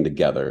brewing everything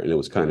together and it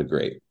was kind of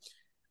great.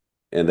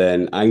 And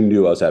then I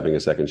knew I was having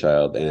a second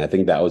child. And I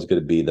think that was going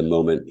to be the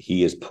moment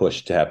he is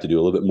pushed to have to do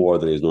a little bit more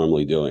than he's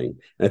normally doing.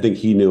 And I think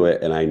he knew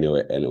it and I knew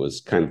it. And it was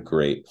kind of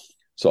great.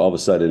 So all of a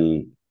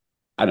sudden,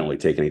 I don't really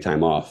take any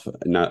time off.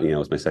 Not,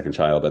 it's my second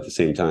child, but at the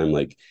same time,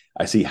 like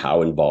I see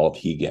how involved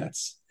he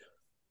gets.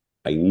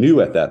 I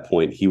knew at that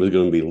point he was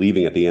going to be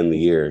leaving at the end of the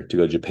year to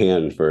go to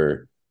Japan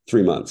for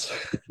 3 months.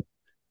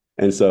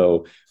 And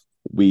so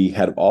we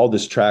had all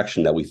this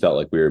traction that we felt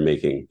like we were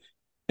making.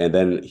 And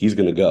then he's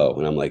going to go.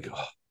 And I'm like,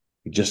 oh,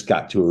 we just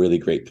got to a really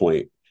great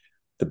point.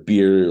 The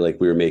beer like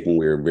we were making,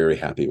 we were very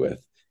happy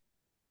with.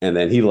 And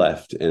then he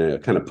left and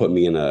it kind of put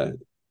me in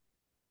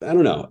I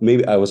don't know,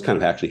 maybe I was kind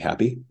of actually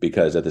happy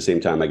because at the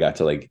same time I got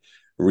to like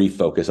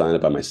refocus on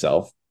it by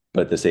myself.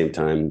 But at the same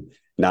time,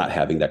 not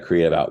having that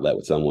creative outlet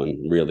with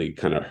someone really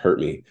kind of hurt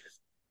me.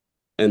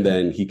 And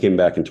then he came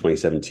back in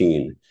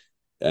 2017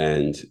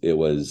 and he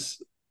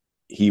was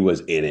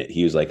in it.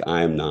 He was like,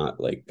 I'm not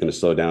like going to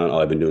slow down.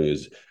 All I've been doing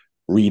is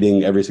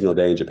reading every single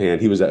day in Japan.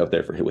 He was out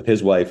there with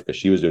his wife because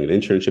she was doing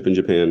an internship in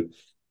Japan.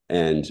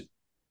 And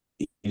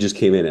he just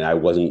came in and I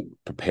wasn't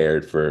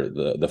prepared for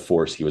the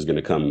force he was going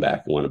to come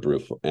back and want to brew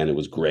for. And it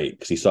was great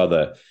because he saw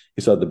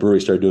the brewery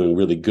start doing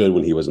really good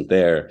when he wasn't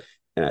there.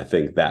 And I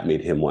think that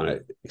made him want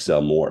to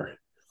excel more.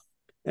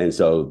 And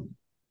so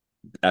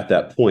at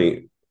that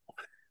point,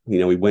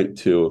 we went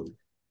to,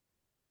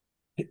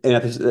 and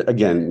at this,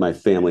 again, my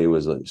family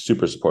was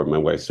super supportive. My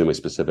wife,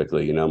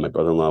 specifically, my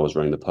brother-in-law was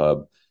running the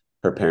pub.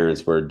 Her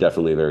parents were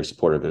definitely very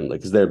supportive and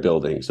like, cause they're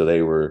building. So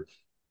they were,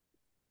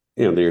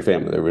 they're your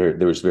family. They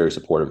were very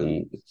supportive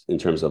in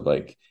terms of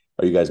like,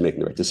 are you guys making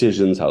the right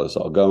decisions? How is this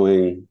all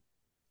going?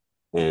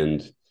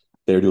 And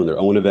they're doing their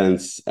own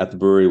events at the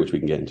brewery, which we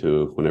can get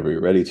into whenever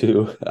you're ready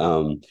to.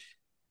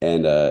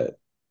 And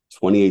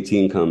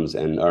 2018 comes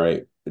and all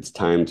right, it's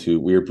time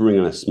we're brewing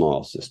on a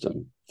small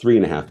system,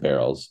 3.5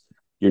 barrels.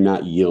 You're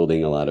not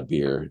yielding a lot of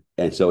beer.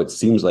 And so it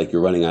seems like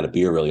you're running out of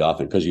beer really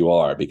often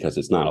because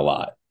it's not a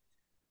lot.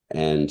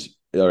 And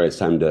all right, it's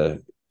time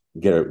to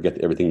get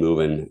everything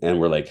moving. And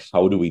we're like,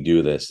 how do we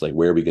do this? Like,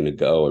 where are we going to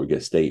go? Are we going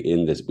to stay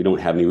in this? We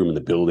don't have any room in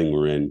the building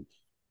we're in.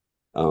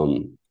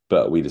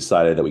 But we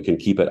decided that we can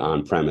keep it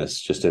on premise,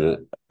 just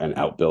in an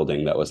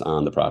outbuilding that was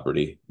on the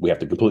property. We have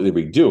to completely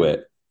redo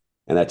it.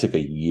 And that took a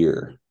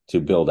year to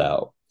build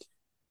out.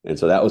 And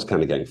so that was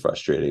kind of getting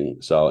frustrating.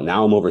 So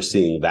now I'm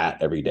overseeing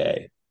that every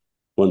day.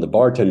 one of the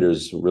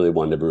bartenders really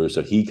wanted to brew,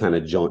 so he kind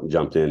of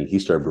jumped in. He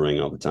started brewing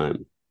all the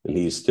time, and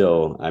he's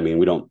still. I mean,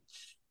 we don't.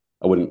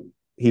 I wouldn't.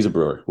 He's a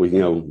brewer. We,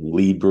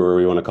 lead brewer,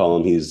 we want to call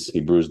him. He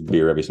brews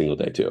beer every single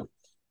day too.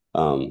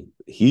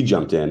 He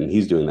jumped in.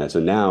 He's doing that. So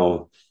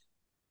now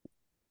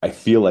I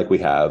feel like we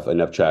have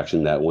enough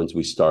traction that once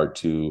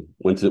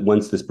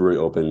this brewery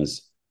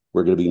opens,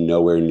 we're going to be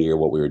nowhere near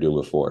what we were doing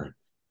before,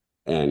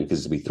 and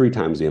because it'll be 3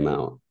 times the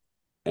amount.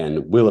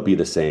 And will it be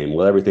the same?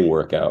 Will everything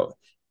work out?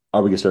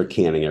 Are we going to start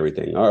canning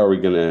everything? Are we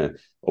going to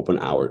open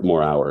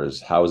more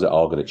hours? How is it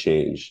all going to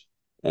change?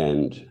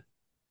 And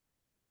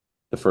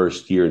the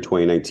first year in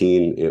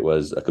 2019, it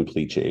was a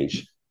complete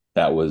change.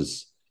 That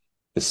was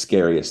the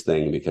scariest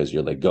thing, because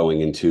you're like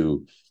going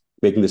into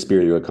making the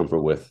beer you're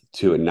comfortable with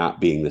to it not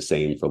being the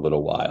same for a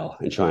little while,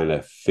 and trying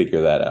to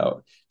figure that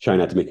out, trying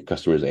not to make your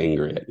customers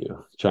angry at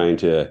you, trying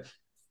to,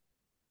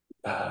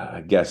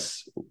 I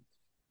guess,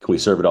 can we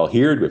serve it all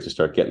here? Do we have to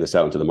start getting this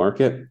out into the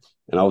market?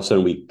 And all of a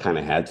sudden we kind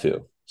of had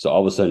to. So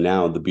all of a sudden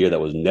now the beer that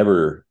was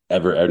never,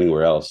 ever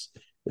anywhere else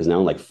is now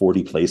in like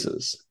 40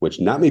 places, which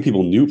not many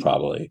people knew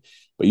probably,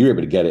 but you were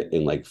able to get it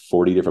in like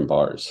 40 different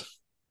bars.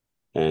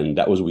 And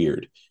that was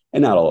weird.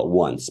 And not all at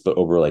once, but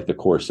over like the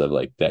course of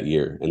like that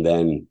year. And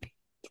then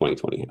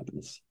 2020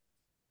 happens.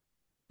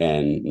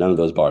 And none of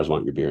those bars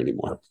want your beer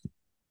anymore.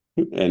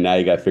 And now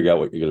you got to figure out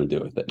what you're going to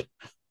do with it.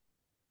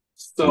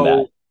 So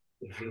and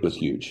that was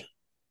huge.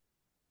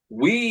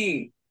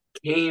 The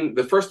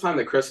first time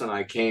that Chris and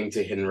I came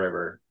to Hidden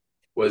River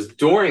was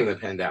during the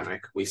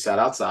pandemic. We sat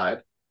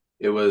outside.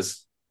 It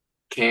was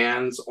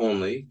cans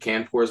only,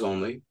 can pours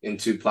only,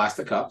 into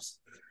plastic cups.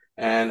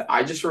 And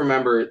I just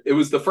remember it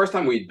was the first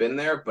time we'd been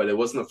there, but it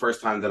wasn't the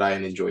first time that I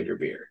had enjoyed your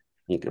beer.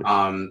 Okay.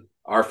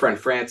 Our friend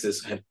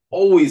Francis had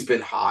always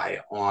been high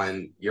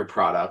on your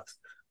product.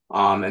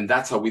 And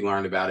that's how we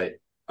learned about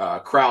it.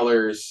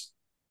 Crowlers,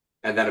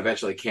 and then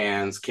eventually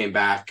cans, came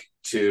back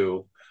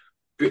to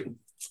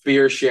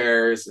beer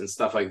shares and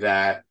stuff like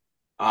that.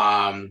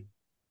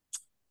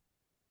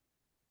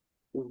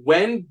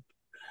 When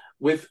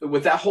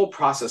with that whole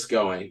process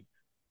going,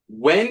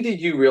 when did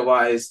you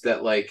realize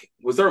that, like,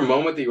 was there a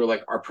moment that you were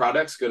like, our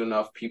product's good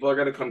enough, people are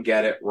going to come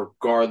get it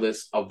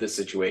regardless of the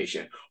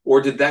situation?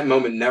 Or did that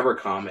moment never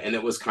come and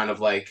it was kind of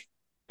like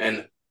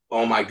an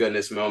oh my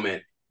goodness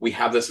moment? We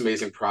have this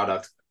amazing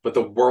product, but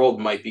the world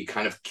might be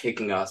kind of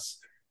kicking us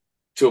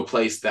to a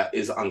place that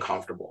is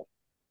uncomfortable.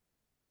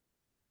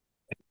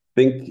 I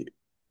think,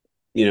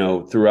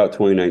 throughout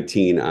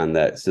 2019 on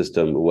that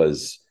system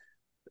was,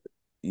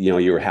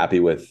 you were happy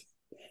with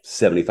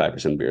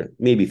 75% of beer,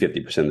 maybe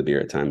 50% of the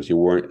beer at times. You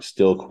weren't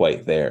still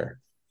quite there.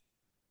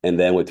 And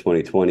then with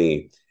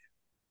 2020,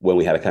 when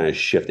we had to kind of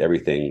shift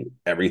everything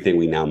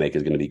we now make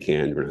is going to be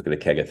canned. We're not going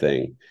to keg a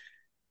thing.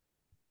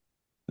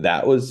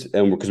 That was,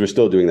 and because we're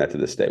still doing that to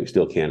this day, we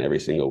still can every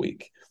single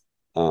week.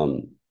 But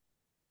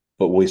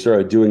when we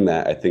started doing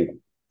that, I think,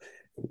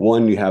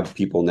 one, you have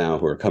people now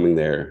who are coming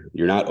there.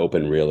 You're not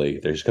open really.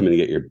 They're just coming to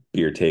get your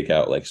beer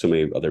takeout, like so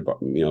many other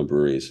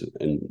breweries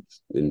and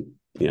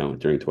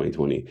during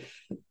 2020.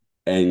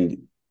 And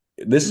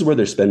this is where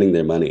they're spending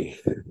their money.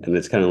 And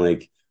it's kind of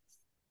like,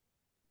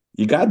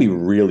 you got to be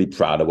really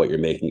proud of what you're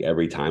making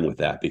every time with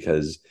that,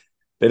 because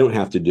they don't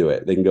have to do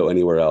it. They can go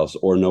anywhere else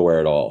or nowhere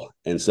at all.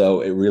 And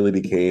so it really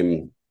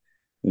became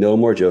no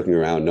more joking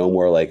around, no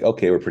more like,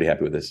 okay, we're pretty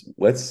happy with this.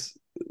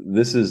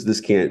 This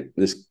has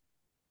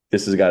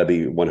got to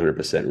be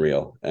 100%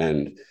 real.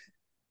 And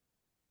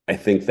I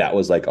think that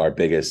was like our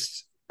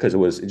biggest, because it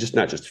was just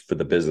not just for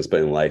the business,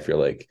 but in life, you're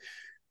like,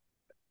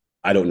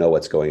 I don't know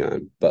what's going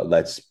on, but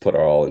let's put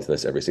our all into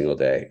this every single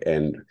day.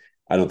 And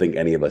I don't think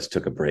any of us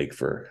took a break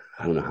for,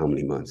 I don't know how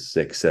many months,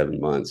 6,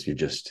 7 months. You're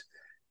just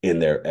in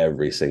there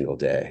every single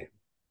day.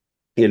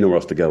 You had nowhere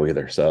else to go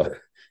either. So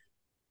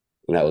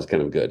that was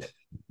kind of good.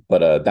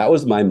 But that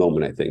was my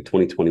moment, I think.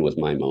 2020 was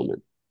my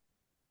moment,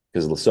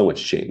 because so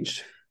much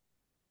changed.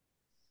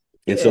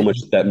 And so much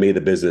that made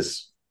the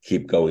business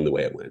keep going the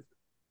way it went.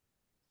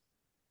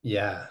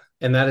 Yeah.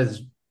 And that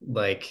is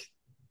like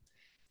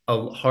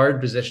a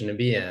hard position to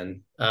be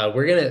in.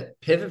 We're going to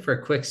pivot for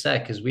a quick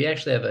sec because we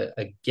actually have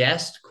a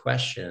guest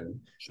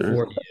question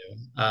for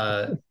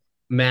you.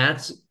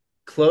 Matt's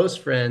close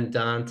friend,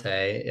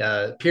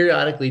 Dante,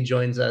 periodically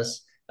joins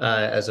us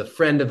as a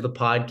friend of the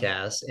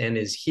podcast and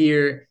is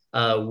here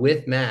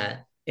with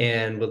Matt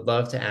and would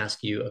love to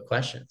ask you a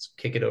question. So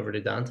kick it over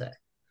to Dante.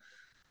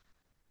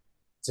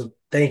 So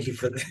thank you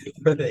for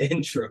the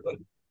intro.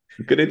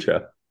 Good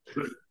intro.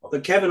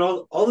 But Kevin,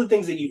 all the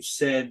things that you've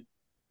said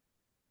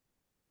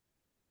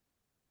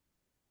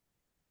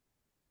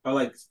are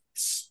like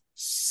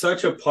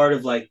such a part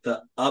of like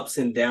the ups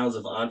and downs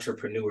of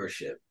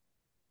entrepreneurship,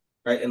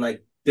 right? And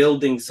like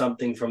building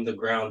something from the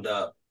ground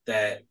up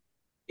that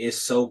is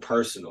so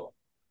personal,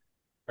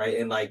 right?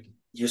 And like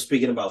you're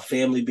speaking about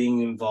family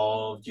being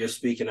involved, you're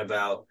speaking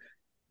about,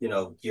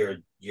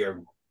 your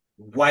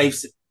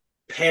wife's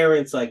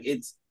parents, like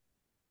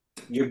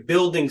you're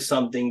building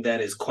something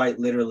that is quite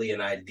literally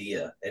an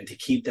idea, and to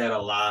keep that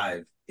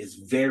alive is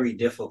very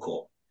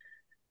difficult.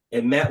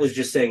 And Matt was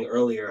just saying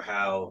earlier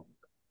how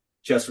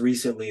just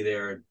recently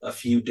there are a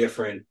few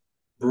different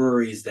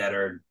breweries that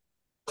are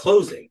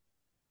closing.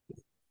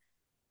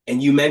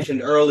 And you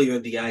mentioned earlier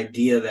the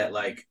idea that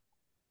like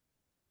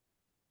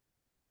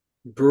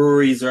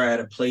breweries are at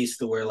a place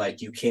to where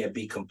like you can't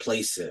be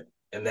complacent,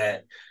 and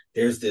that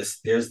there's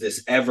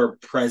this ever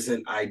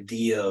present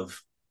idea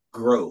of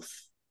growth.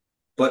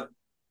 But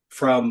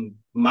from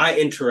my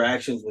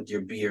interactions with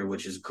your beer,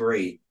 which is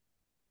great,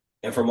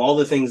 and from all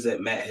the things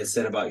that Matt has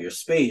said about your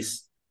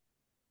space,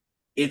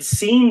 it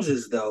seems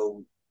as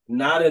though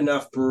not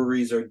enough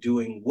breweries are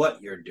doing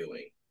what you're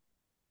doing,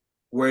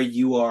 where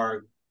you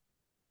are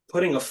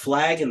putting a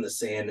flag in the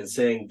sand and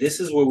saying, this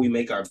is where we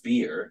make our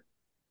beer.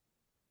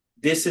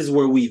 This is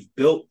where we've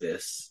built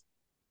this.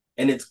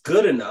 And it's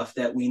good enough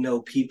that we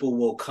know people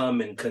will come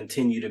and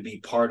continue to be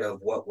part of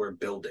what we're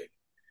building.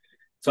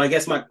 So I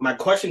guess my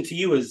question to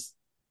you is,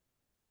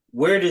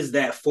 where does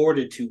that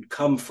fortitude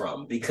come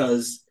from?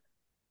 Because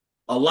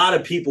a lot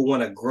of people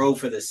want to grow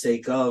for the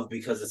sake of,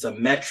 because it's a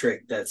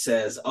metric that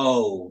says,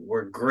 oh,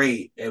 we're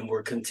great and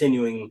we're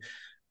continuing.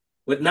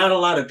 But not a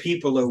lot of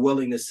people are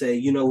willing to say,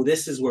 you know,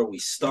 this is where we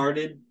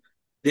started.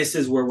 This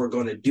is where we're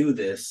going to do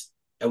this.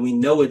 And we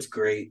know it's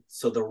great.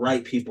 So the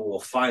right people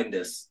will find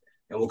us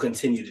and we'll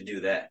continue to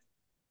do that.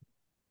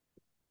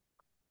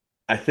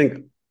 I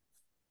think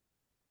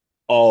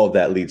all of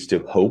that leads to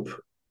hope,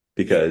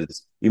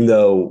 because even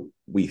though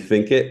we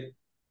think it,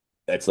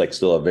 that's like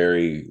still a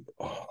very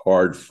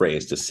hard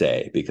phrase to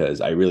say,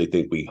 because I really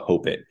think we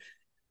hope it.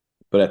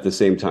 But at the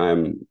same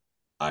time,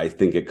 I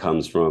think it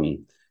comes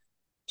from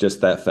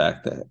just that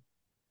fact that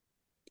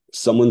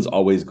someone's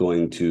always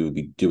going to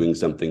be doing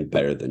something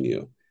better than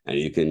you. And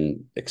you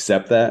can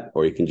accept that,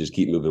 or you can just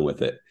keep moving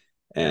with it.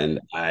 And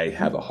I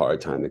have a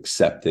hard time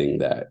accepting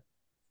that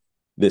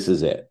this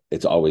is it.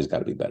 It's always got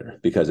to be better,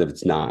 because if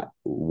it's not,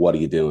 what are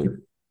you doing?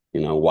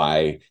 You know,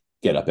 why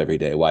get up every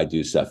day? Why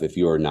do stuff if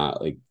you're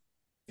not like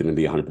going to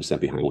be 100%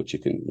 behind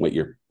what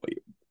your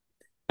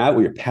not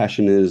what your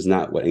passion is,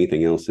 not what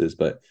anything else is,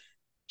 but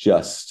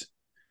just,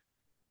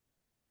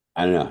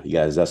 I don't know, you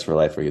guys, that's for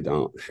life or you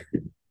don't.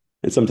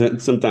 And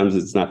sometimes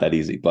it's not that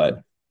easy,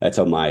 but that's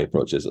how my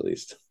approach is, at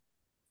least.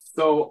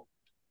 So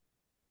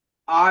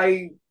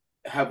I'm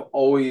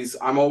always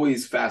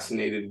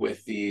fascinated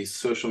with the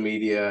social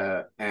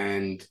media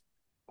and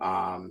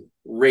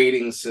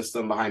rating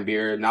system behind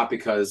beer, not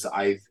because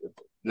I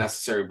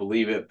necessarily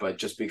believe it, but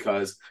just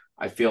because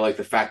I feel like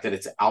the fact that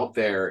it's out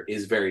there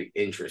is very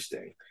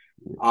interesting.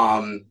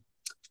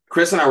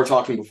 Chris and I were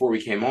talking before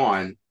we came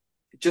on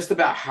just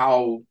about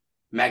how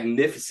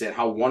magnificent,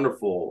 how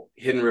wonderful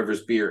Hidden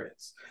River's beer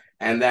is.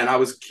 And then I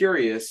was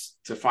curious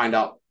to find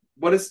out,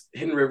 what is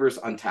Hidden River's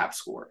Untapped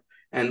score?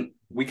 And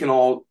we can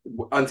all,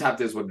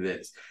 Untapped is what it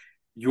is.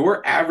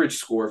 Your average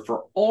score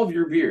for all of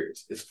your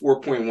beers is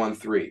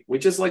 4.13,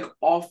 which is like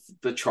off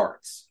the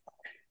charts.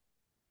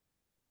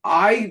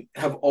 I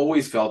have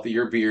always felt that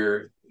your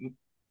beer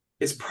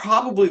is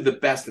probably the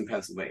best in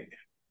Pennsylvania.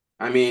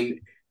 I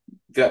mean,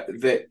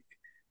 that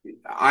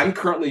I'm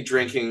currently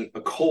drinking a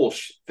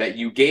Kolsch that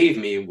you gave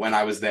me when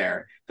I was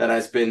there, that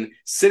has been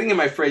sitting in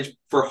my fridge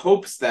for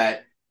hopes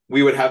that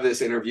we would have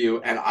this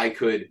interview and I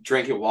could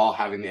drink it while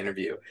having the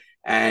interview.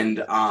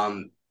 And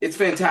it's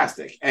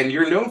fantastic. And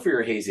you're known for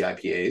your hazy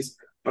IPAs,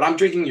 but I'm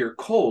drinking your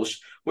Kolsch,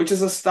 which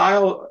is a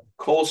style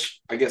Kolsch,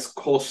 I guess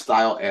Kolsch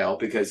style ale,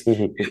 because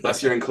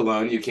unless you're in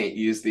Cologne, you can't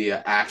use the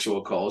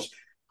actual Kolsch.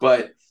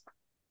 But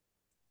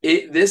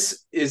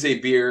this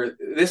beer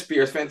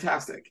is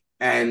fantastic.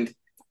 And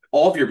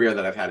all of your beer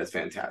that I've had is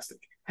fantastic.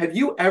 Have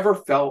you ever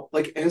felt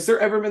like, has there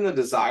ever been the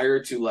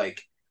desire to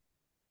like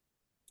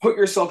put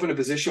yourself in a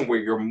position where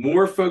you're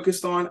more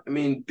focused on, I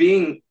mean,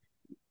 being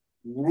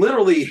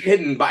literally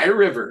hidden by a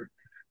river?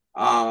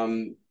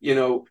 You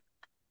know,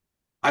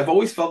 I've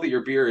always felt that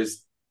your beer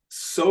is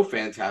so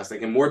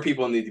fantastic and more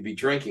people need to be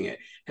drinking it.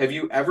 Have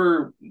you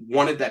ever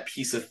wanted that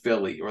piece of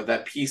Philly, or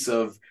that piece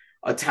of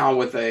a town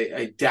with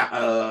a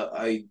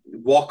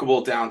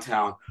walkable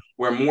downtown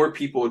where more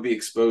people would be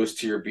exposed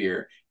to your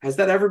beer? Has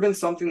that ever been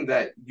something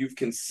that you've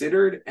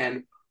considered?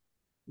 And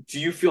do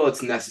you feel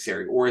it's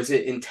necessary, or is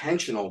it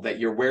intentional that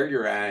you're where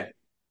you're at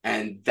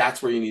and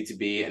that's where you need to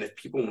be? And if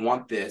people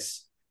want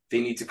this,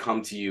 they need to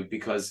come to you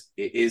because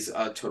it is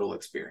a total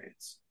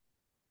experience.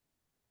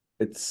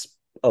 It's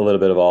a little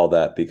bit of all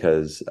that,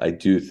 because I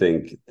do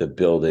think the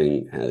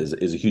building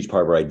is a huge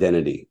part of our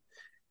identity.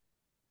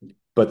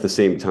 But at the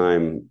same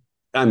time,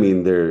 I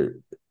mean,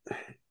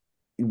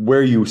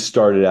 where you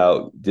started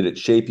out, did it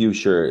shape you?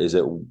 Sure. Is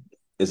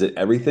it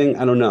everything?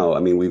 I don't know. I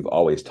mean, we've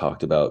always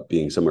talked about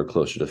being somewhere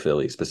closer to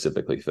Philly,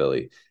 specifically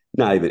Philly,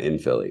 not even in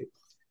Philly,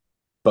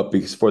 but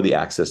because for the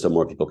access so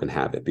more people can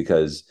have it,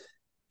 because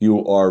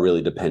you are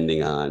really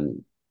depending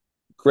on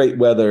great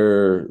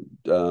weather.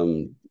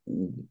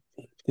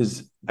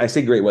 Because I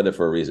say great weather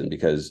for a reason,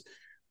 because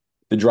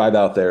the drive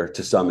out there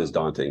to some is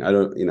daunting. I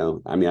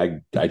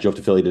drove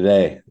to Philly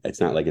today. It's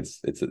not like it's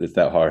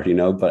that hard,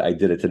 but I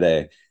did it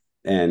today.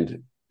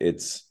 And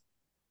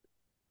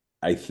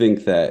I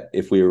think that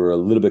if we were a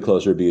little bit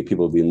closer,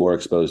 people would be more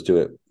exposed to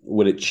it.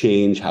 would it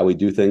change how we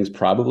do things?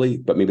 Probably,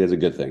 but maybe that's a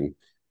good thing.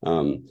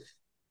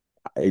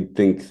 I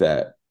think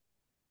that,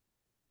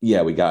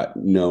 yeah, we got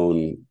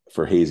known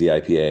for hazy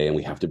IPA and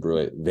we have to brew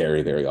it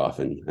very, very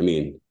often. I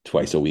mean,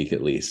 twice a week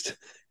at least.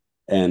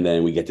 And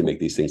then we get to make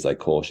these things like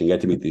Kolsch and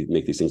get to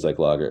make these things like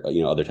lager,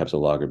 other types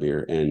of lager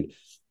beer. And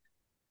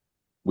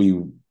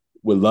we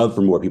would love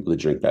for more people to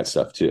drink that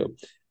stuff too.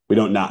 We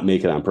don't not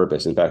make it on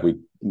purpose. In fact,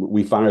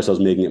 we find ourselves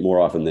making it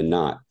more often than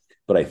not.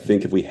 But I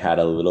think if we had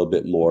a little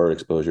bit more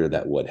exposure,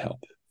 that would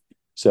help.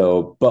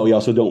 So, but we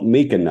also don't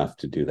make enough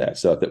to do that.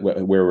 So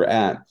where we're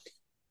at,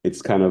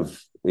 it's kind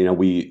of,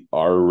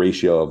 our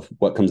ratio of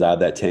what comes out of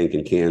that tank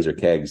in cans or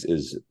kegs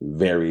is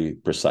very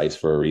precise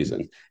for a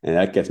reason. And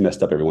that gets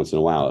messed up every once in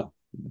a while.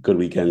 Good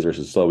weekends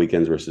versus slow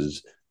weekends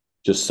versus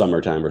just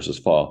summertime versus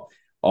fall.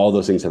 All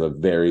those things have a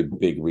very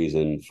big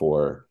reason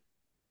for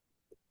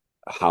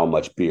how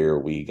much beer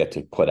we get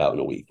to put out in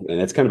a week. And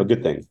that's kind of a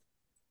good thing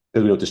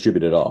because we don't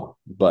distribute it all.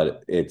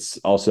 But it's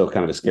also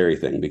kind of a scary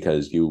thing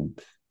because you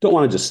don't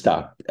want to just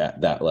stop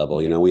at that level.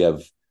 We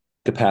have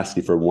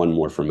capacity for one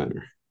more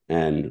fermenter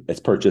and it's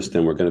purchased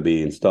and we're going to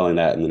be installing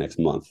that in the next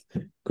month.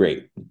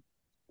 Great.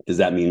 Does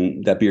that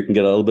mean that beer can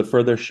get a little bit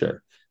further?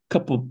 Sure. A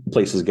couple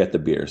places get the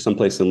beer, some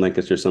places in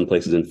Lancaster, some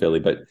places in Philly,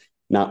 but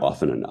not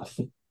often enough.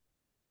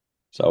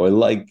 So I would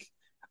like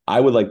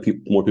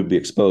more people to be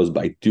exposed,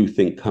 but I do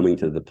think coming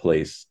to the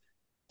place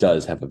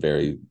does have a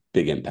very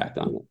big impact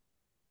on it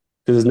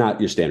because it's not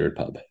your standard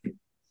pub.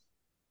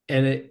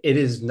 And it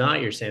is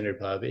not your standard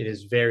pub. It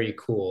is very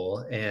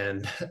cool.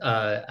 And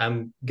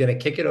I'm going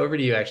to kick it over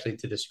to you actually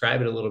to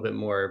describe it a little bit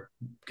more,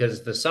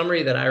 because the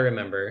summary that I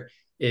remember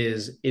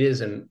is it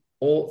is an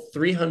old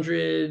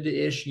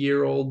 300-ish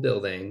year old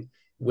building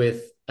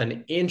with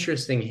an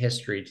interesting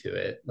history to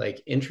it,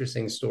 like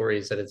interesting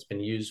stories that it's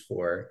been used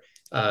for.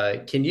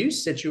 Can you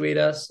situate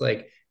us,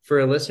 like for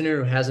a listener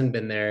who hasn't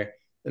been there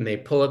and they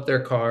pull up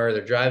their car,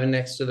 they're driving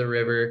next to the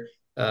river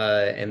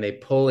and they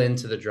pull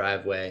into the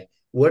driveway.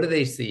 What do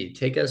they see?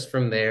 Take us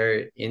from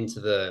there into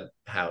the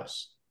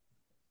house.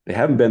 They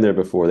haven't been there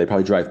before. They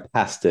probably drive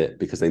past it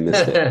because they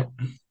missed it.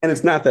 And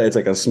it's not that it's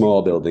like a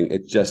small building.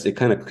 It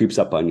kind of creeps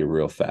up on you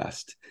real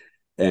fast.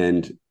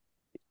 And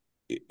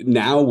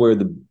now where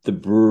the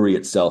brewery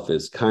itself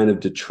is kind of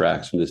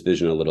detracts from this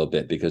vision a little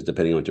bit because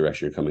depending on what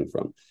direction you're coming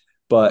from.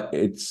 But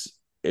it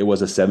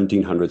was a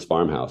 1700s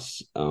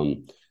farmhouse.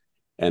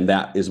 And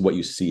that is what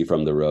you see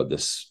from the road.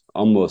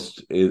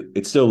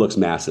 It still looks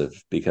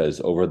massive because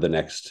over the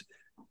next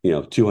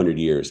 200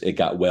 years, it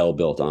got well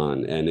built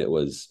on and it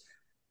was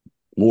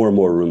more and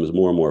more rooms,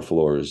 more and more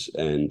floors.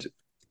 And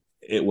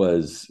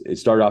it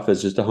started off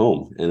as just a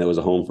home, and it was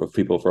a home for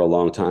people for a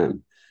long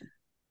time.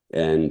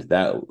 And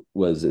that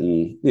was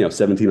in,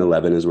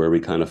 1711 is where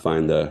we kind of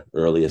find the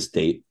earliest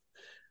date.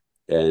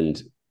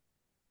 And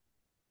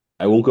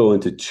I won't go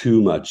into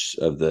too much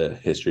of the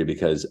history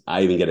because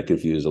I even get it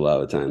confused a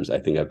lot of times. I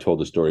think I've told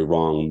the story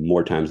wrong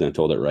more times than I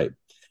told it right.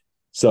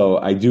 So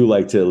I do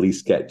like to at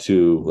least get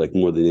to like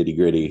more the nitty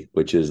gritty,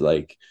 which is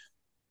like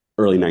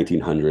early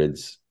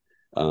 1900s.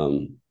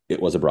 It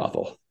was a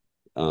brothel.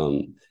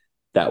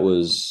 That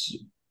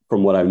was,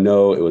 from what I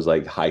know, it was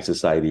like high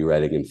society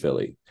Reading and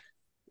Philly.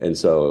 And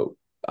so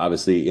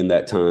obviously in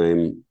that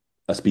time,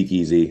 a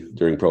speakeasy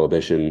during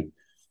Prohibition,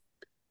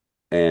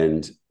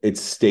 and it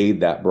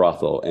stayed that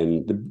brothel.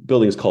 And the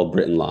building is called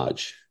Britton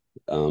Lodge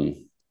for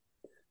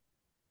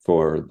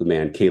the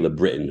man Caleb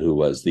Britton, who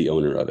was the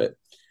owner of it.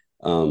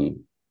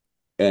 And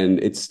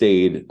it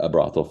stayed a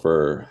brothel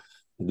for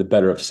the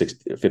better of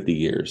 50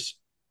 years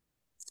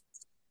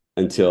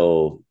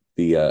until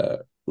the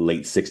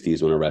late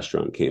 60s when a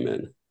restaurant came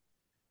in.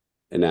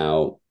 And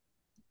now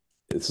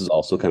this is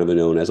also kind of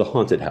known as a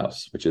haunted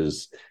house, which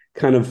is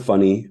kind of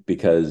funny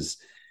because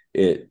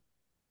if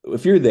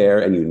you're there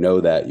and you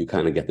know that, you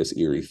kind of get this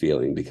eerie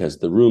feeling because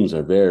the rooms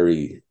are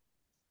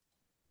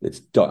it's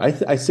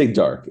dark. I say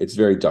dark. It's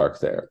very dark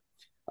there.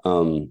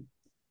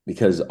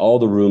 Because all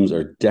the rooms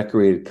are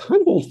decorated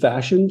kind of old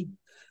fashioned,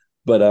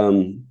 but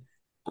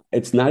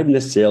it's not even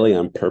necessarily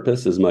on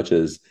purpose as much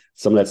as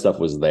some of that stuff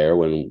was there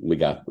when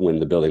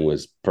the building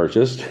was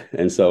purchased.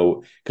 And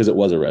so, because it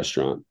was a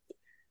restaurant.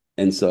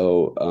 And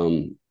so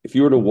if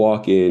you were to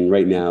walk in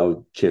right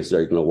now, chances are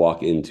you're going to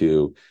walk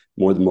into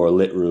the more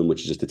lit room,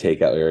 which is just a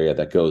takeout area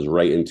that goes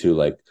right into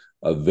like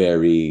a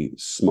very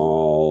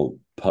small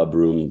pub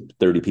room.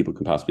 30 people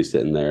can possibly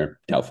sit in there,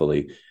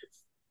 doubtfully.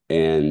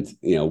 And,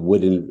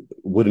 wooden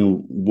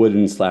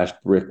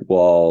 / brick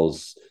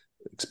walls,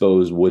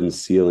 exposed wooden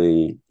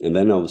ceiling. And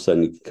then all of a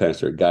sudden you kind of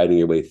start guiding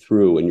your way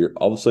through and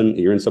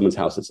you're in someone's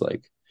house. It's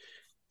like,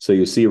 so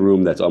you see a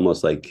room that's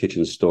almost like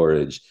kitchen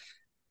storage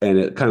and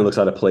it kind of looks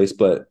out of place,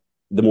 but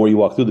the more you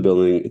walk through the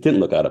building, it didn't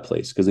look out of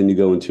place because then you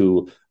go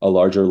into a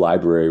larger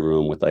library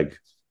room with like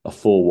a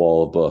full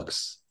wall of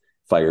books,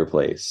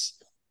 fireplace.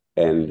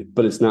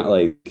 But it's not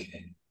like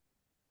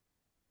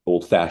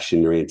old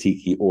fashioned or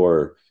antique,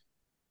 or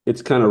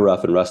it's kind of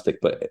rough and rustic,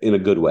 but in a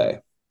good way.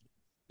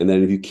 And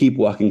then if you keep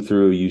walking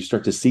through, you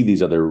start to see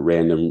these other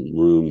random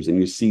rooms and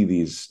you see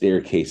these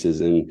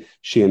staircases and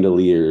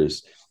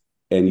chandeliers.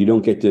 and you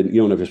don't know if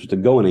you're supposed to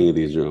go in any of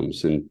these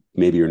rooms, and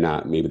maybe you're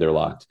not, maybe they're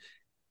locked.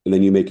 And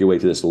then you make your way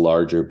to this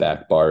larger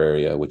back bar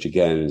area, which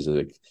again is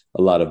like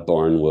a lot of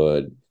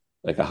barnwood,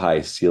 like a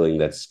high ceiling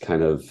that's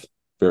kind of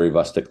very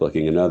rustic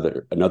looking,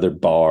 another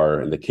bar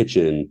and the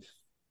kitchen.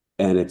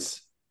 And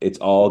it's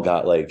all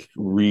got like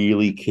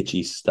really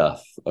kitschy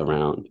stuff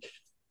around.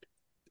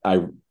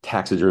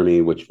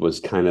 Taxidermy, which was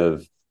kind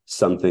of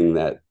something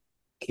that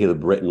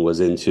Caleb Britton was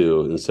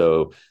into. And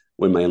so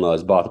when my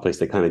in-laws bought the place,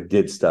 they kind of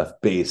did stuff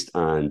based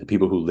on the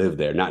people who live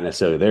there, not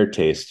necessarily their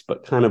taste,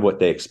 but kind of what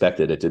they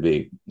expected it to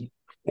be.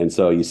 And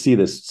so you see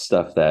this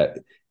stuff that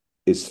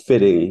is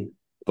fitting,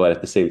 but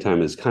at the same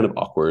time is kind of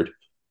awkward.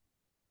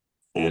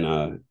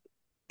 And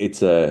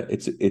it's a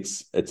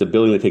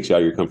building that takes you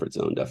out of your comfort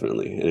zone,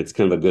 definitely. And it's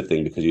kind of a good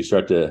thing because you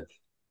start to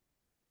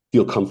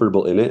feel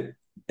comfortable in it,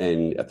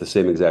 and at the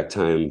same exact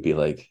time be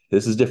like,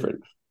 this is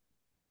different.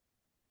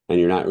 And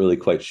you're not really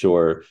quite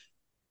sure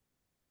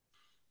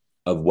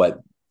of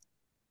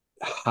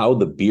how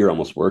the beer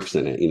almost works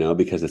in it,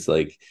 because it's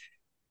like,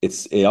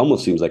 it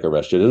almost seems like a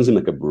restaurant. It doesn't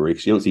seem like a brewery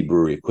because you don't see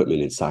brewery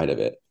equipment inside of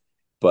it.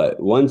 But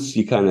once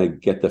you kind of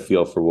get the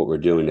feel for what we're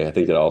doing, I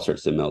think it all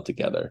starts to meld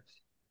together.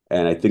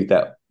 And I think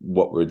that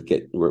what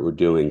we're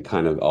doing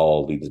kind of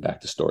all leads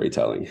back to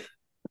storytelling.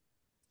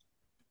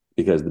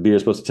 Because the beer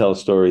is supposed to tell a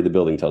story, the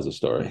building tells a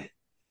story.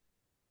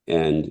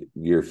 And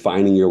you're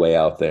finding your way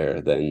out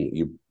there, then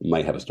you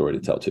might have a story to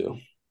tell too.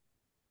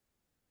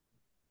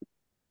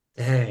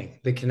 Dang,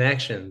 the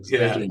connections.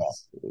 Yeah.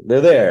 They're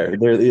there.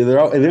 They're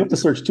all, and they don't have to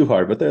search too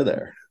hard, but they're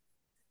there.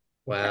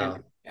 Wow.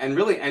 And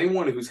really,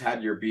 anyone who's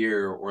had your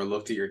beer or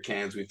looked at your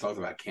cans, we've talked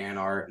about can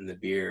art and the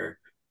beer,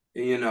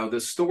 the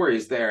story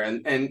is there.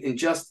 And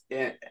just,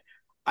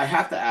 I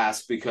have to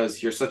ask,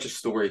 because you're such a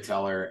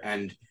storyteller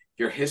and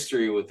your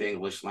history with the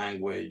English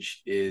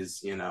language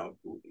is, we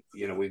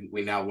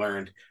now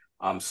learned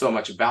so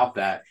much about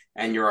that,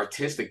 and your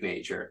artistic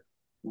nature.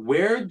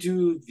 Where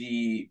do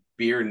the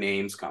beer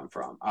names come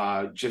from?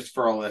 Just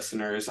for our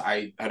listeners,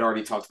 I had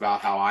already talked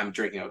about how I'm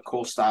drinking a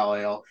Kolsch style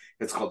ale.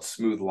 It's called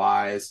Smooth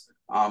Lies.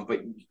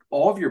 But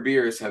all of your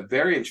beers have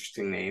very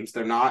interesting names.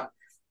 They're not,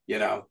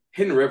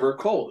 Hidden River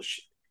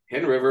Kolsch,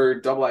 Hidden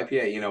River Double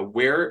IPA.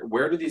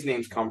 Where do these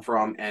names come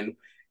from, and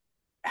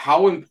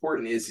how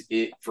important is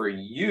it for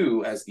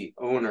you as the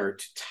owner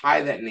to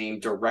tie that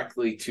name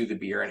directly to the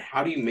beer, and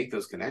how do you make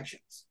those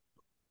connections?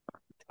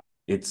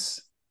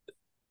 It's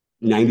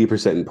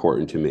 90%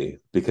 important to me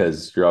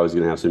because you're always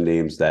going to have some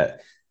names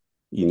that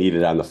you need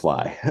it on the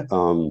fly.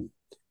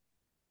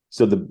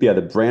 So the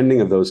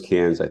branding of those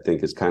cans, I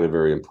think, is kind of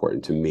very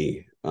important to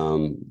me.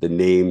 The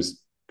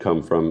names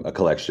come from a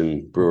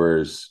collection,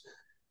 brewers,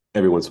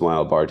 every once in a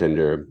while,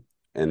 bartender,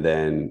 and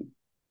then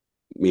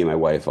me and my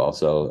wife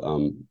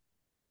also,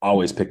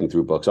 always picking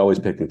through books, always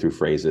picking through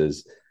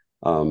phrases.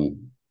 The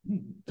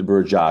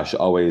brewer Josh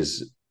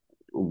always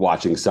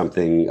watching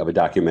something of a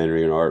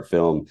documentary or an art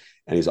film,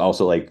 and he's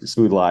also like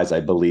Smooth Lies, I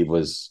believe,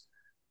 was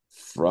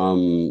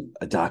from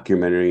a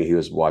documentary he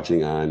was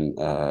watching on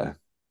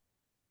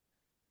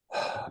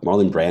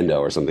Marlon Brando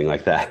or something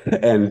like that.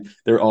 And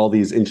there are all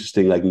these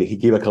interesting, like he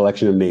gave a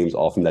collection of names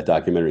all from that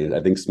documentary.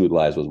 I think Smooth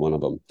Lies was one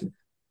of them.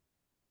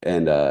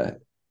 And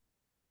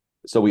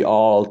so we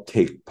all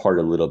take part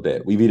a little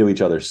bit. We veto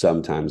each other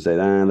sometimes, say,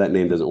 that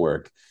name doesn't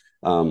work.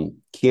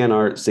 Can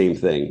art, same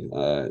thing.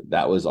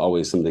 That was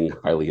always something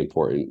highly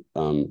important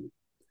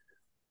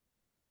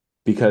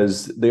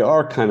because they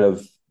are kind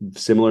of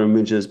similar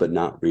images, but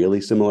not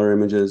really similar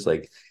images.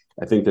 Like,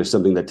 I think there's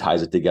something that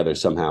ties it together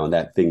somehow, and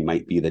that thing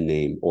might be the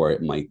name, or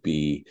it might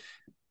be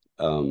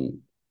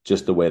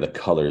just the way the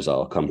colors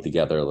all come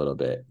together a little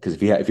bit.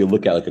 Because if you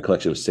look at like a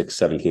collection of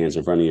 6-7 cans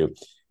in front of you,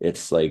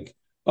 it's like,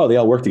 oh, they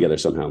all work together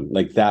somehow.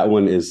 Like that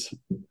one is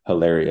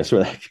hilarious. Or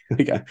like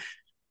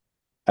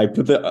I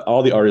put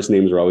all the artist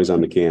names are always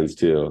on the cans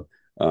too.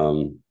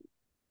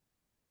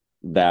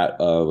 That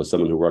was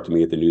someone who worked with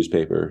me at the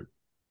newspaper.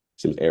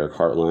 His name's Eric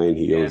Hartline.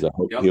 He owns a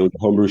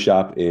homebrew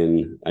shop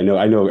in. I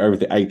know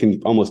everything. I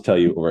can almost tell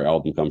you where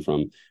Alden come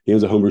from. He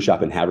owns a homebrew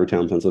shop in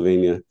Havertown,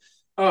 Pennsylvania.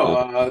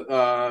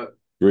 Brew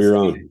your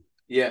own.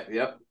 Yeah,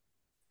 yep.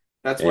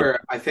 That's where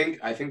I think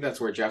that's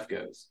where Jeff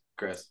goes,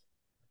 Chris.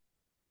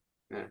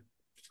 Yeah.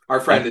 Our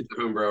friend is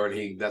a home brewer,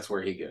 and that's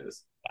where he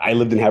goes. I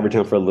lived in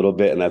Havertown for a little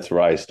bit, and that's where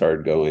I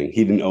started going.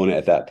 He didn't own it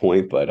at that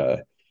point,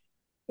 but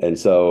and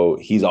so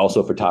he's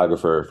also a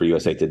photographer for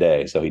USA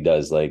Today. So he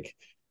does like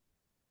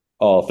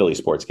all Philly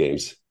sports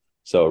games.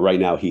 So right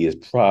now he is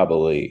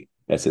probably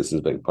at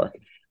Citizens Bank Park.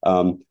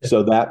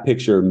 So that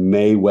picture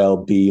may well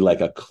be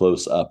like a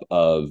close up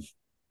of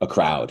a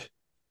crowd,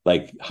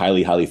 like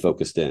highly, highly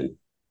focused in,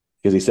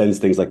 because he sends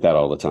things like that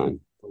all the time.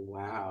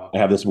 Wow. I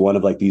have this one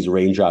of like these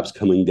raindrops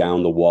coming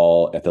down the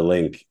wall at the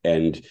link,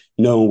 and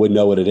no one would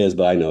know what it is,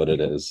 but I know what it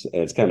is.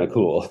 And it's kind of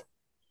cool.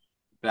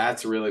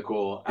 That's really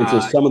cool. And so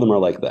some of them are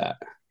like that.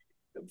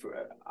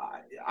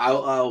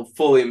 I'll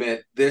fully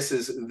admit, this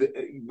is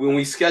when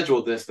we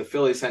scheduled this, the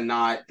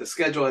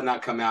schedule had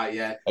not come out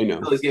yet. I know.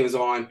 Phillies game is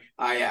on.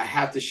 I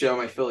have to show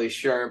my Phillies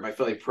shirt, my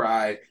Philly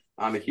pride.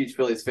 I'm a huge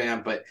Phillies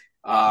fan, but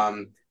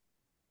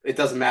It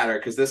doesn't matter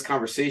because this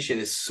conversation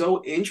is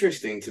so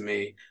interesting to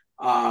me.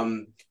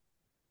 Um,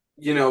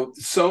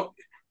 so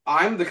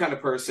I'm the kind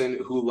of person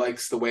who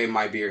likes the way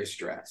my beer is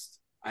dressed.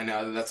 I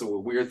know that's a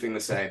weird thing to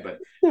say, but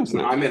Yeah, it's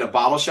when not. I'm in a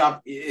bottle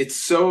shop, it's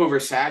so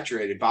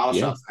oversaturated. Bottle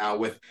Yeah. shops now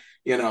with,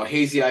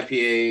 hazy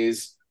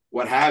IPAs,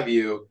 what have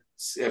you,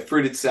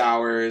 fruited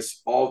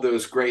sours, all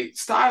those great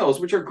styles,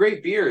 which are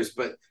great beers.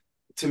 But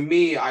to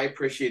me, I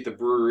appreciate the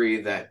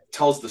brewery that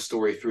tells the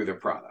story through their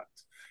product.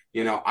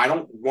 I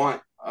don't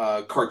want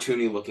a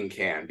cartoony looking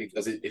can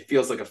because it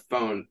feels like a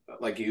phone,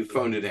 like you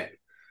phoned it in.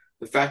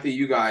 The fact that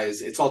you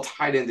guys, it's all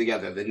tied in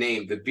together, the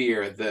name, the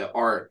beer, the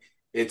art,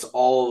 it's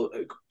all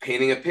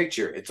painting a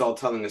picture, it's all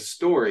telling a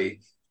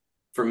story.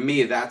 For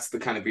me, that's the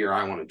kind of beer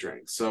I want to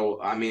drink.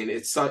 So I mean,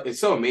 it's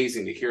so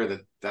amazing to hear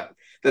that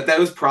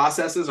those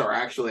processes are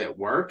actually at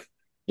work,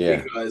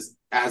 Yeah. because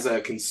as a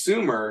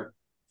consumer,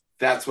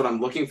 that's what I'm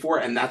looking for,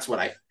 and that's what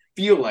I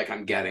feel like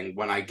I'm getting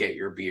when I get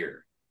your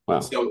beer. Wow.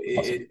 So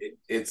Awesome.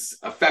 it's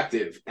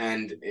effective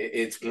and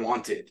it's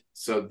wanted.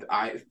 So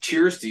I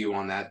cheers to you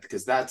on that,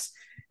 because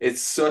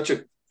it's such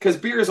a, because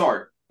beer is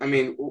art. I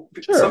mean,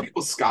 some Sure.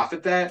 people scoff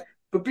at that,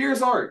 but beer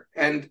is art,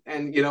 and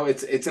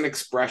it's an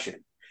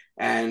expression,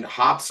 and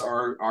hops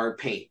are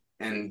paint,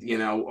 and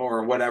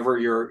or whatever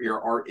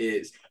your art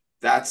is.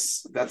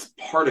 That's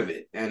part of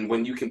it. And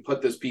when you can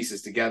put those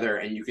pieces together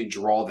and you can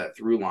draw that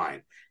through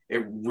line,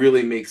 it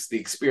really makes the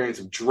experience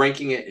of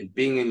drinking it and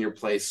being in your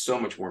place so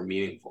much more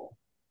meaningful.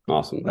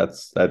 Awesome.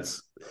 That's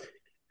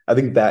I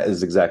think that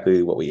is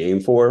exactly what we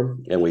aim for,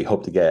 and we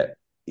hope to get,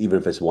 even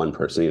if it's one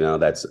person.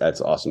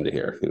 That's awesome to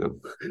hear.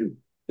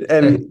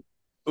 And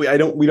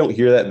we don't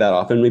hear that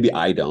often. Maybe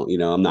I don't.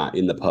 I'm not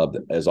in the pub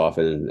as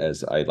often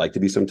as I'd like to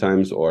be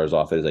sometimes, or as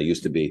often as I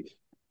used to be.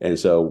 And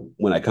so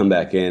when I come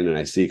back in and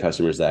I see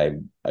customers that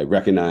I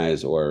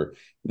recognize, or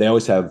they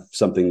always have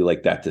something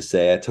like that to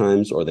say at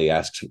times, or they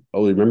ask,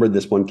 "Oh, remember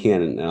this one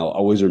can?" And I'll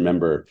always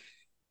remember.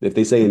 If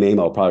they say a name,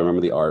 I'll probably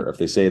remember the art. If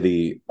they say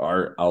the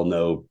art, I'll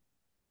know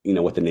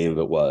what the name of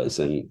it was.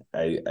 And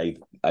I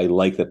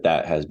like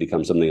that has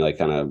become something like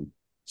kind of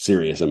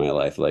serious in my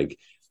life, like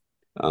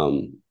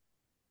um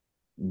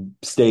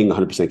staying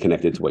 100%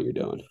 connected to what you're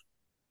doing.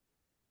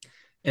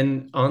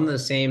 And on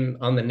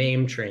the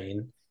name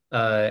train,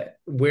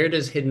 where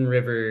does Hidden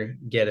River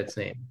get its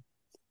name?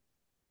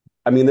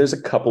 I mean, there's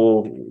a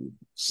couple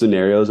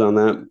scenarios on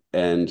that,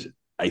 and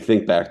I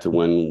think back to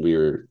when we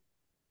were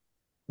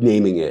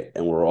naming it,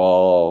 and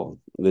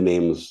the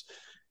names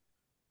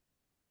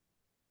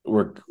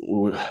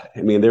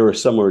I mean, there were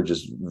some were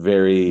just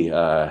very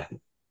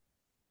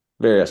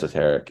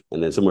esoteric,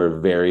 and then some were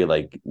very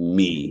like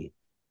me.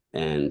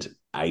 And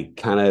I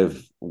kind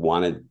of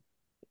wanted,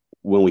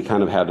 when we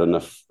kind of had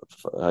enough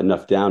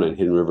down, and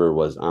Hidden River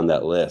was on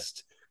that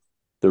list.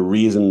 The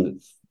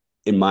reason,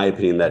 in my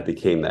opinion, that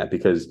became that,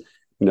 because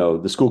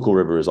the Schuylkill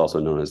River is also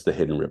known as the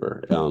Hidden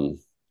River,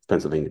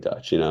 Pennsylvania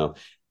Dutch.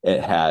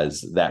 It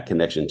has that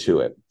connection to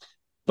it,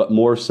 but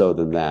more so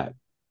than that,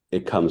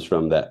 it comes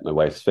from that my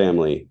wife's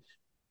family,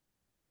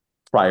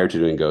 prior to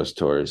doing ghost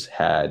tours,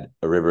 had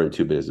a river and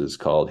two business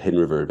called Hidden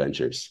River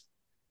Adventures.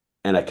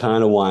 And I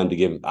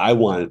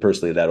wanted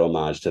personally that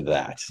homage to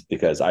that,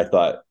 because I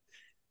thought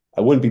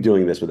I wouldn't be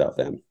doing this without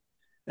them.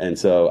 And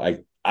so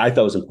I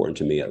thought it was important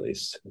to me, at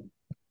least.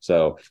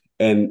 So,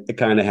 and it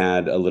kind of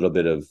had a little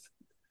bit of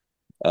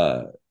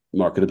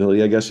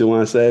marketability, I guess you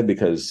want to say,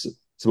 because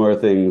some other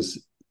things,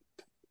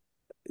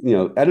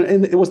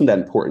 and it wasn't that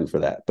important for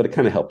that, but it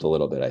kind of helped a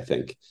little bit, I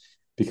think,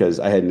 because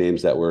I had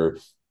names that were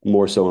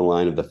more so in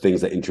line of the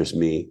things that interest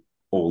me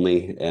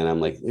only. And I'm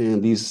like,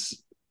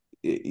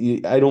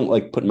 I don't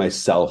like putting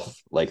myself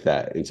like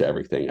that into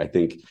everything. I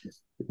think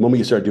the moment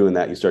you start doing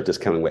that, you start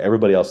discounting what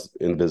everybody else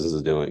in the business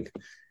is doing.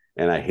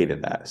 And I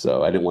hated that.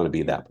 So I didn't want to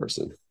be that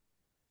person.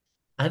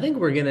 I think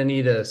we're going to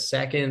need a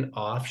second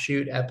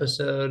offshoot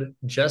episode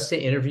just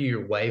to interview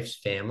your wife's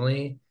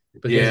family,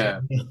 because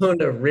Yeah. you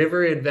owned a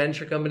river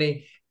adventure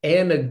company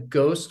and a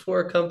ghost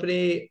tour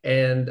company,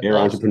 and They're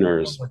also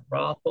entrepreneurs. a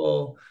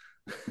brothel.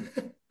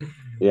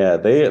 Yeah,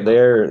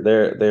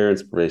 they're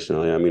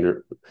inspirational. I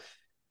mean,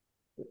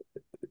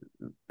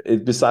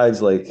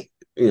 besides like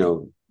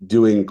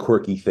doing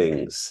quirky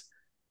things,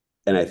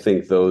 and I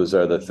think those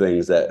are the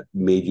things that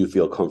made you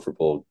feel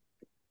comfortable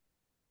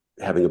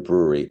having a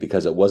brewery,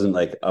 because it wasn't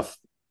like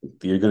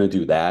you're going to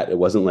do that. It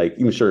wasn't like,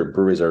 even sure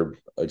breweries are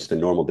just a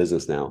normal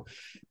business now.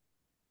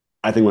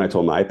 I think when I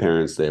told my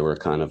parents, they were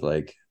kind of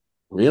like,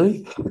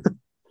 really?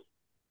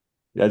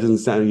 That doesn't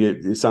sound,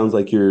 it sounds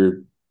like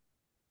you're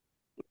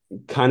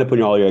kind of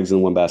putting all your eggs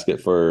in one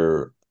basket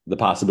for the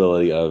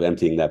possibility of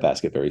emptying that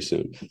basket very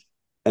soon.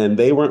 And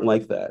they weren't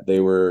like that. They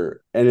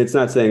were, and it's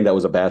not saying that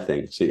was a bad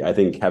thing. See, I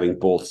think having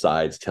both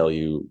sides tell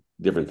you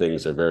different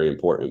things are very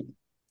important.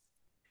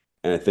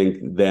 And I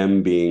think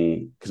them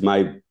being, because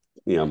my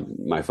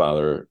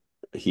father,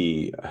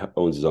 he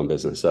owns his own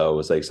business. So it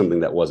was like something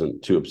that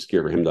wasn't too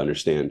obscure for him to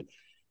understand.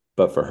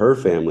 But for her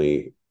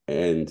family,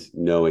 and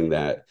knowing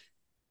that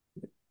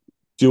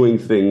doing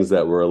things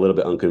that were a little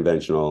bit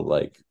unconventional,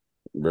 like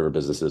river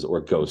businesses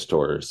or ghost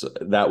tours.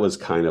 That was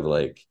kind of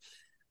like,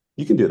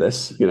 you can do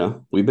this,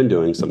 we've been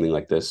doing something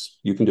like this.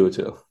 You can do it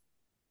too.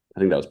 I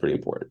think that was pretty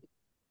important.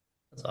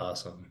 That's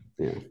awesome.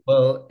 Yeah.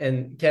 Well,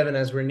 and Kevin,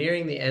 as we're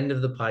nearing the end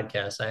of the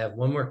podcast, I have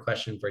one more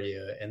question for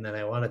you. And then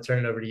I want to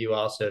turn it over to you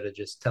also to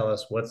just tell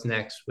us what's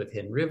next with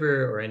Hidden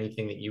River or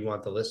anything that you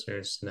want the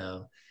listeners to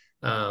know.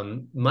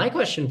 My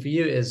question for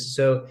you is,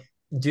 so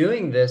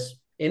doing this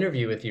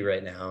interview with you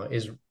right now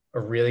is a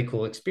really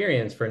cool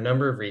experience for a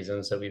number of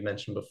reasons that we've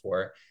mentioned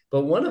before.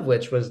 But one of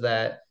which was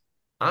that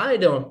I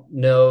don't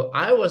know,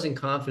 I wasn't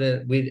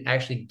confident we'd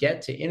actually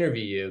get to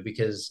interview you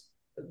because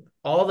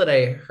all that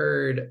I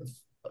heard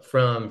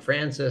from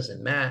Francis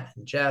and Matt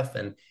and Jeff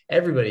and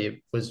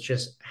everybody was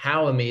just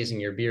how amazing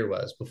your beer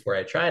was before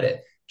I tried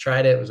it.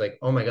 Tried it, was like,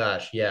 oh my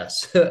gosh,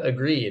 yes,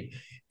 agreed.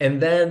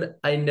 And then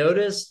I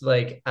noticed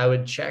like I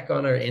would check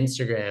on our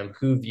Instagram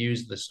who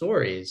views the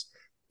stories,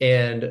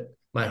 and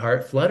my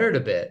heart fluttered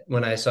a bit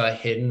when I saw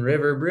Hidden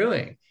River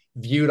Brewing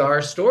viewed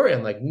our story.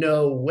 I'm like,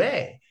 no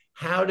way.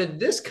 How did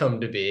this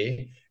come to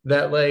be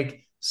that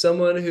like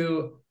someone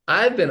who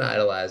I've been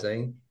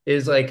idolizing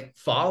is like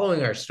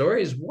following our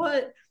stories?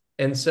 What?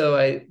 And so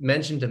I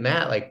mentioned to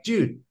Matt, like,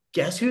 dude,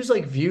 guess who's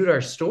like viewed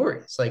our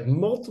stories like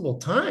multiple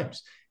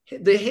times?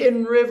 The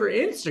Hidden River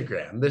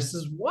Instagram. This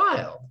is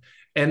wild.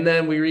 And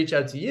then we reach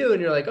out to you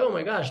and you're like, oh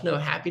my gosh, no,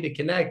 happy to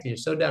connect. You're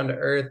so down to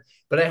earth.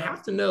 But I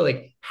have to know,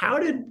 like, how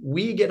did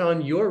we get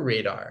on your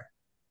radar?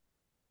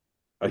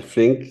 I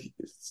think,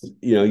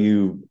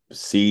 you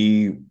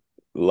see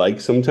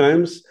like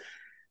sometimes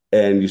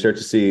and you start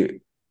to see,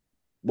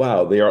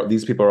 wow,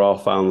 these people are all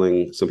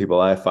following some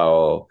people I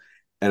follow,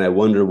 and I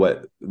wonder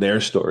what their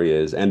story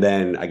is. And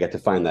then I get to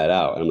find that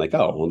out. And I'm like,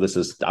 oh, well, this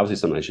is obviously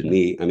someone I should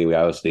meet. I mean, we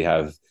obviously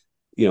have,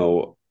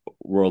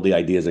 worldly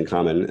ideas in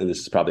common, and this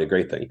is probably a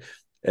great thing.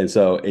 And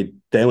so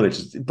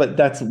but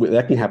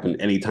that can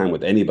happen anytime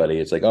with anybody.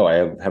 It's like, oh, I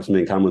have something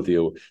in common with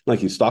you.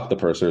 Like you stalk the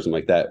person or something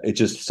like that. It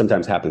just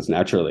sometimes happens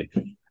naturally.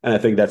 And I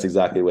think that's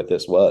exactly what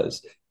this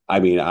was. I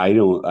mean,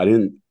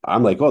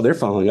 I'm like, oh, they're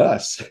following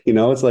us.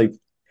 It's like,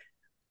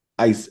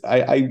 I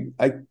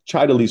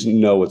try to at least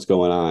know what's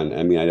going on.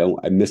 I mean,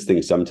 I miss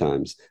things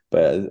sometimes,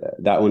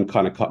 but that one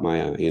kind of caught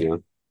my eye,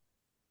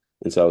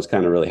 and so I was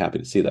kind of really happy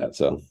to see that.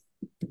 So,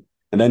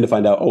 and then to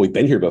find out, oh, we've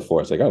been here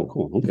before. It's like, oh,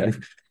 cool, okay.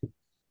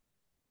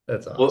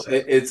 That's awesome.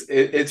 Well,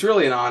 it's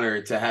really an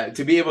honor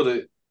to be able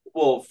to,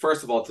 well,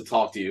 first of all, to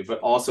talk to you, but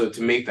also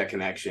to make that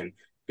connection,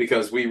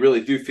 because we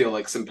really do feel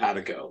like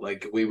simpatico.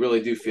 Like we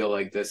really do feel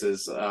like this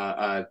is, we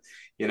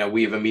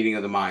have a meeting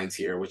of the minds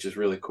here, which is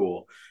really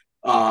cool.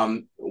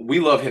 We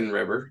love Hidden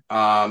River.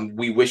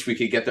 We wish we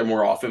could get there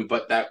more often,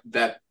 but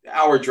that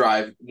hour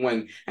drive,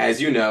 when,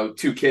 as you know,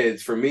 two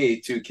kids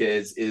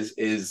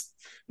is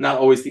not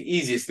always the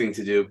easiest thing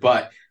to do.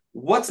 But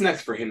what's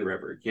next for Hidden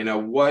River?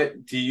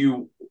 What do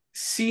you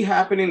see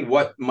happening?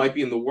 What might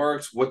be in the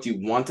works? What do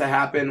you want to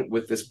happen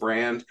with this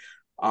brand?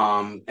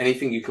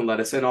 Anything you can let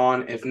us in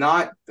on? If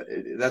not,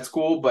 that's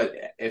cool. But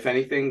if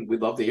anything,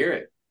 we'd love to hear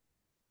it.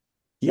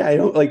 Yeah, I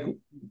don't like,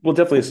 we'll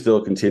definitely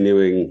still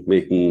continuing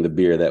making the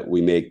beer that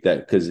we make,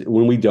 that because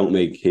when we don't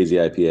make hazy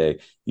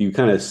IPA, you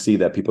kind of see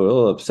that people are a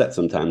little upset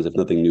sometimes if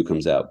nothing new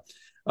comes out.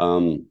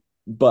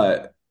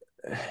 But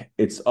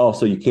it's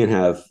also, you can't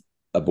have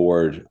a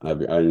board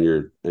on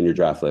your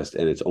draft list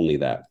and it's only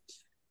that.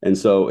 And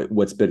so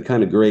what's been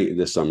kind of great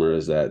this summer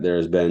is that there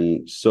has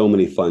been so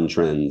many fun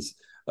trends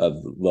of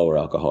lower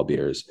alcohol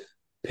beers,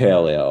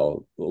 pale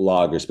ale,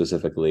 lager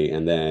specifically,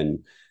 and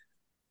then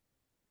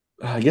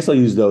I guess I'll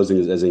use those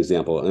as an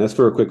example. And that's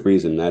for a quick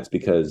reason. That's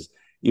because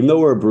even though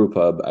we're a brew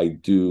pub, I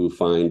do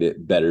find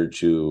it better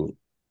to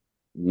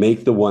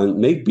make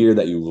beer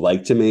that you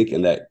like to make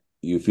and that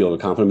you feel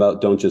confident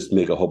about. Don't just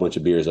make a whole bunch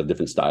of beers of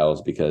different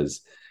styles,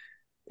 because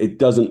it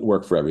doesn't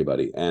work for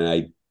everybody.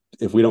 And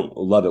if we don't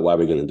love it, why are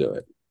we going to do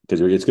it?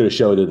 Because it's going to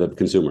show to the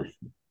consumer.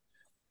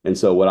 And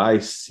so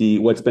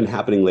what's been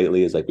happening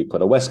lately is like we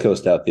put a West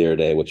Coast out the other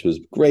day, which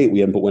was great. We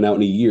hadn't put one out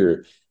in a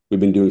year. We've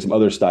been doing some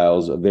other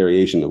styles of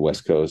variation of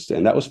West Coast,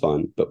 and that was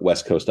fun. But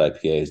West Coast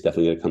IPA is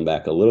definitely going to come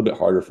back a little bit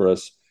harder for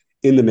us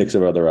in the mix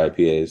of other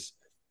IPAs.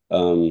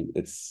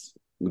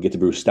 We get to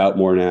brew stout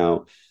more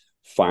now.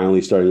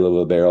 Finally starting a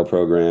little barrel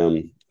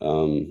program,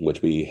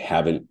 which we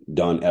haven't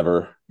done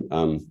ever.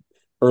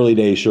 Early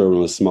days, sure, when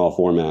it was small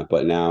format,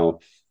 but now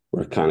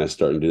we're kind of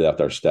starting to do that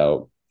with our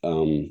stout.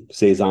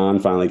 Saison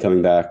finally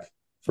coming back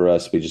for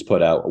us. We just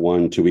put out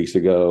one 2 weeks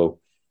ago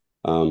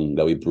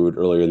that we brewed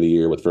earlier in the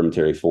year with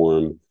fermentary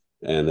form.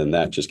 And then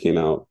that just came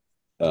out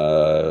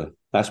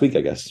last week,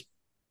 I guess.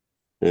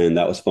 And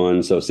that was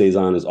fun. So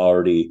Saison is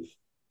already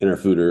in our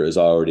fooder, is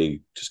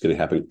already just going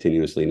to happen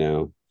continuously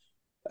now.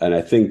 And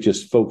I think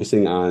just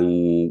focusing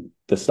on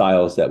the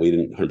styles that we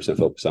didn't 100%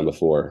 focus on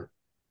before,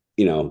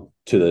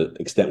 to the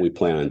extent we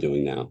plan on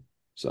doing now.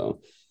 So.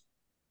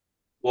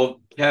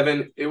 Well,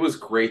 Kevin, it was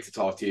great to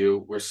talk to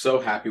you. We're so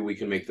happy we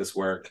can make this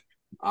work.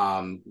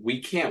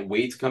 We can't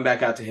wait to come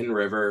back out to Hidden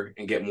River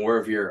and get more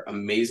of your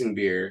amazing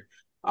beer.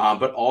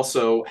 but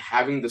also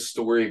having the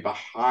story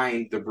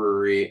behind the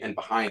brewery and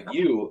behind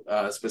you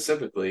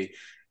specifically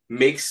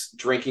makes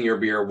drinking your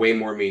beer way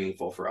more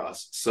meaningful for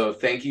us. So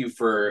thank you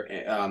for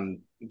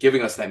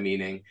giving us that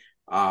meaning.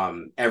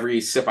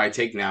 Every sip I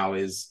take now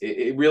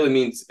it really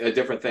means a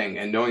different thing,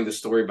 and knowing the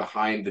story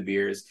behind the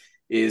beers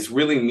is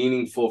really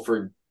meaningful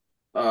for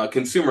a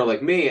consumer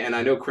like me, and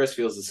I know Chris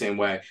feels the same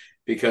way,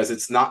 because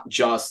it's not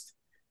just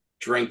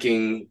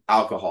drinking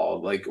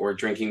alcohol or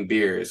drinking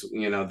beers.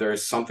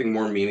 There's something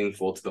more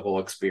meaningful to the whole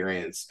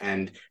experience,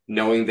 and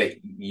knowing that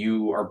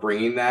you are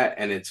bringing that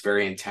and it's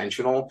very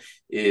intentional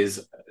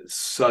is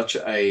such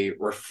a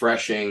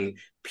refreshing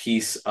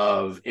piece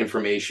of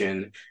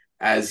information.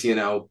 As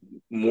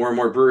more and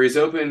more breweries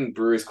open,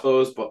 breweries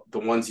close, but the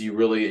ones you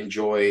really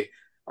enjoy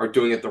are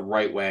doing it the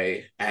right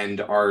way and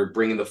are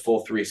bringing the full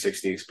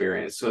 360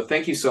 experience. So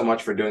thank you so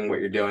much for doing what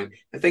you're doing,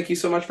 and thank you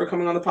so much for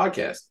coming on the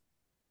podcast.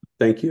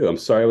 Thank you. I'm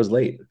sorry I was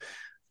late.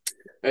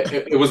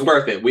 It was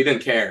worth it. We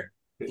didn't care.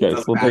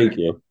 Yes, well, thank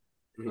you.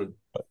 Mm-hmm.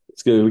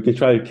 It's good. We can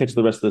try to catch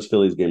the rest of this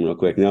Phillies game real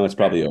quick. Now it's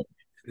probably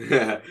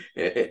over.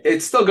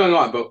 It's still going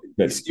on, but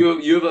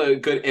you have a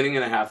good inning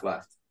and a half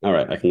left. All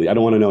right, I can leave. I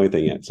don't want to know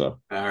anything yet. So,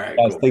 all right,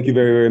 guys, cool. Thank you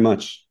very, very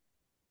much.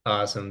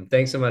 Awesome.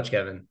 Thanks so much,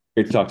 Kevin.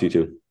 Great to talk to you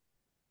too.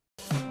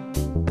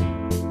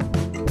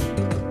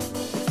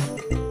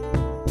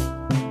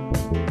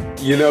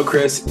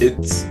 Chris,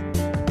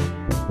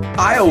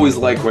 I always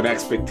like when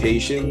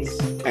expectations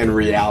and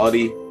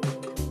reality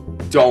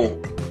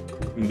don't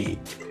meet.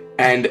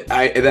 And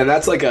then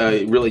that's like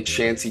a really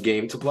chancy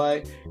game to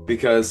play,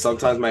 because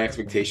sometimes my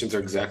expectations are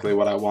exactly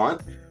what I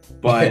want.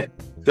 But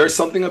there's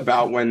something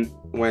about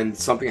when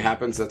something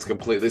happens that's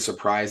completely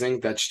surprising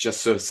that's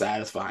just so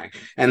satisfying.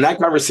 And that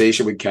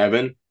conversation with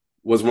Kevin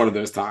was one of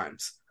those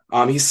times.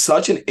 He's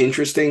such an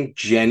interesting,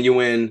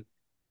 genuine,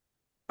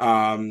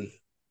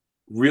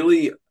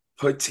 really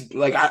put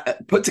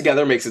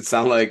together makes it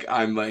sound like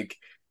I'm like,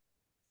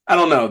 I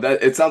don't know,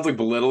 that it sounds like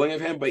belittling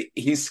of him, but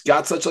he's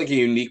got such like a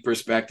unique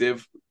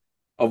perspective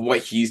of what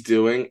he's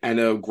doing and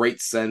a great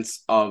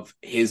sense of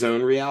his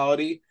own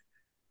reality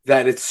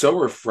that it's so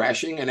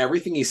refreshing. And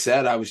everything he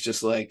said, I was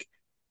just like,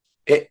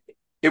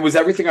 it was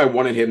everything I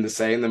wanted him to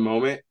say in the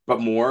moment,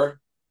 but more.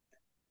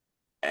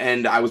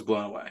 And I was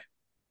blown away.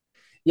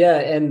 Yeah,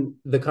 and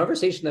the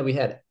conversation that we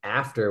had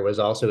after was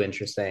also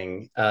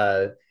interesting.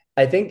 I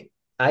think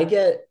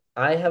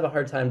I have a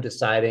hard time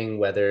deciding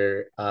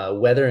whether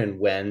and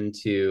when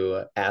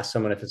to ask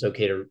someone if it's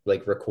okay to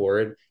like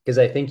record, because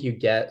I think you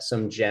get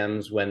some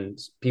gems when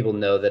people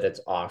know that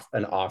it's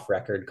an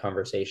off-record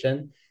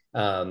conversation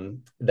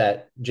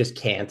that just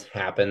can't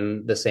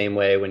happen the same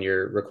way when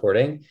you're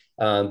recording.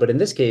 But in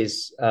this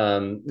case,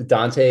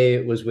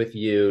 Dante was with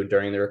you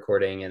during the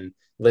recording and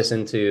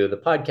listened to the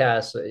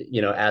podcast,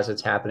 as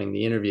it's happening,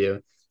 the interview.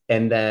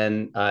 And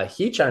then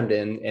he chimed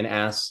in and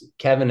asked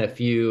Kevin a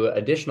few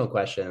additional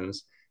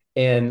questions.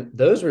 And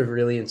those were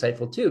really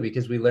insightful too,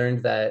 because we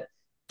learned that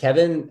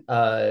Kevin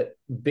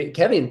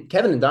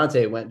and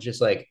Dante went just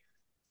like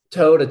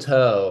toe to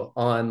toe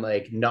on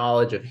like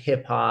knowledge of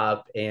hip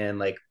hop and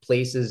like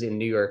places in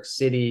New York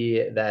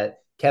City that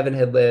Kevin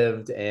had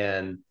lived.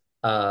 And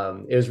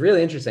it was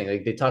really interesting.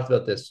 Like they talked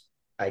about this,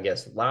 I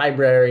guess,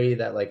 library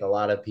that like a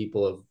lot of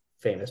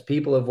famous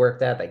people have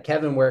worked at, that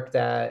Kevin worked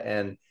at.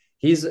 And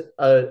he's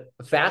a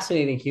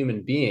fascinating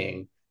human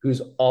being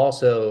who's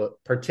also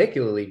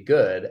particularly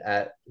good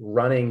at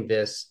running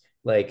this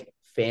like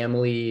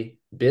family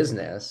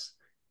business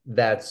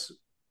that's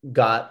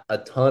got a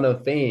ton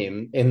of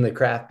fame in the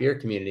craft beer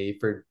community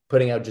for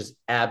putting out just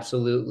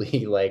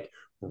absolutely like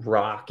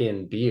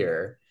rockin'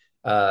 beer.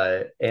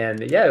 And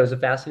yeah, it was a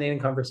fascinating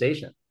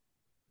conversation.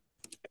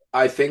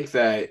 I think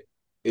that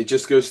it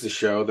just goes to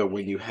show that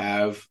when you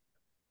have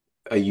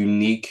a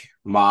unique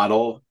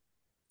model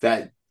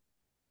that,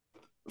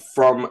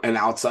 from an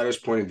outsider's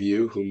point of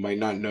view who might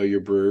not know your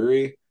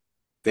brewery,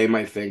 they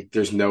might think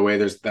there's no way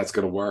that's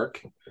going to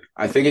work.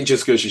 I think it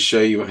just goes to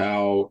show you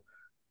how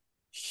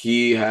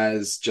he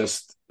has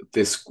just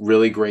this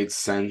really great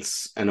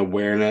sense and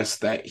awareness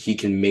that he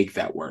can make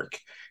that work.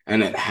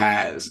 And it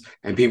has.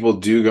 And people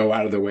do go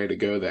out of their way to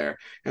go there.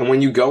 And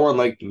when you go on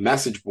like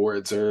message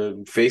boards or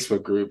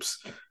Facebook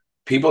groups,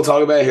 people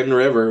talk about Hidden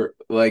River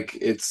like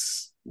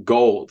it's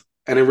gold.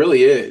 And it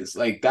really is.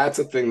 Like, that's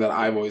a thing that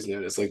I've always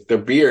noticed. Like, the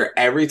beer,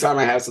 every time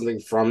I have something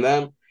from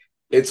them,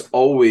 it's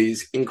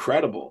always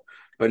incredible.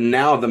 But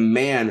now the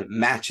man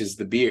matches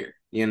the beer,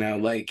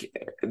 like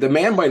the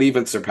man might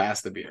even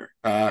surpass the beer,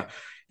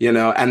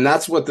 and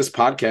that's what this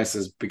podcast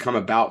has become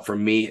about, for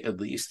me at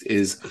least,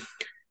 is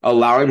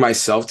allowing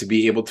myself to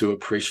be able to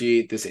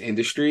appreciate this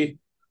industry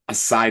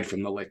aside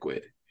from the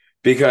liquid,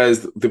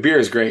 because the beer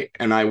is great.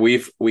 And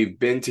we've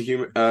been to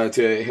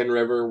Hidden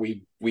River.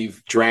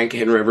 We've drank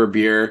Hidden River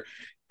beer.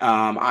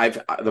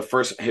 The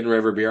first Hidden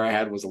River beer I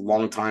had was a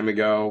long time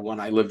ago when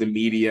I lived in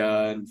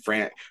media, and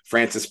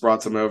Francis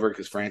brought some over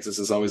because Francis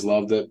has always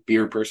loved a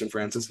beer person,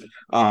 Francis.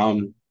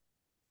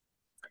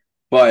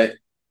 But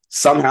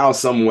somehow,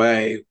 some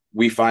way,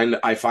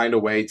 I find a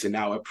way to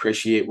now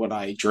appreciate what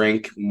I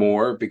drink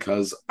more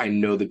because I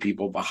know the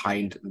people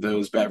behind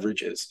those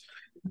beverages.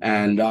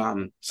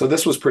 And so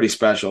this was pretty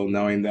special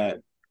knowing that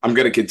I'm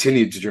going to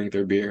continue to drink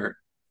their beer,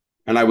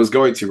 and I was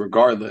going to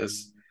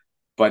regardless,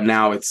 but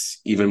now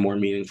it's even more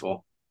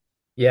meaningful.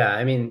 Yeah,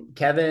 I mean,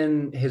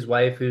 Kevin, his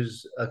wife,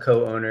 who's a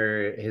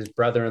co-owner, his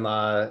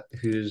brother-in-law,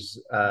 who's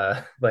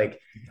like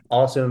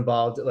also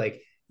involved,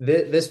 like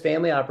this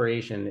family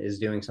operation is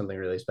doing something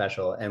really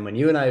special. And when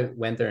you and I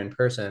went there in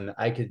person,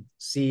 I could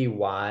see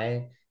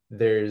why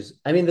there's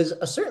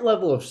a certain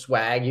level of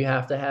swag you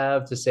have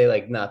to say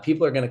like, nah,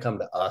 people are going to come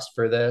to us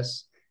for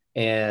this.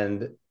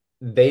 And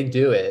they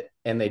do it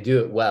and they do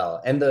it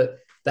well. And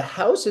the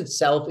house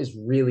itself is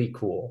really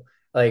cool.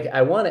 Like,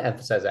 I want to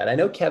emphasize that. I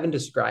know Kevin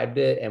described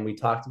it and we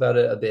talked about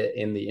it a bit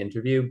in the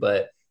interview,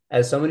 but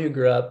as someone who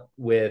grew up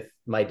with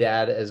my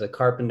dad as a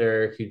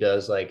carpenter who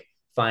does like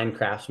fine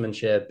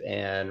craftsmanship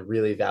and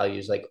really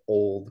values like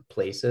old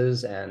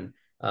places and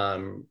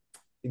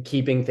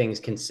keeping things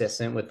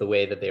consistent with the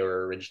way that they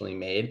were originally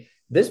made,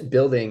 this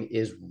building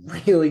is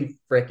really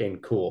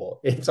freaking cool.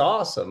 It's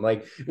awesome.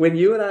 Like when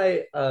you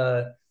and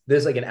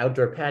there's like an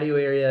outdoor patio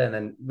area, and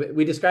then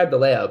we described the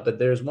layout, but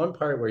there's one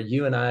part where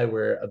you and I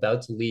were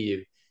about to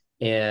leave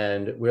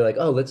and we're like,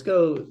 oh, let's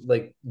go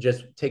like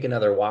just take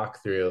another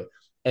walk through.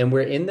 And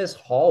we're in this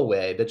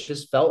hallway that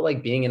just felt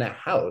like being in a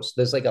house.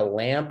 There's like a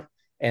lamp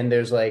and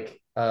there's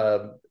like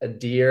a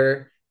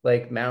deer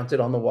like mounted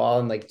on the wall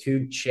and like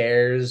two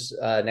chairs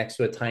next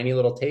to a tiny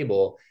little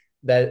table.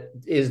 That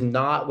is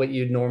not what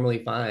you'd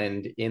normally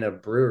find in a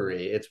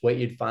brewery. It's what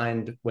you'd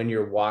find when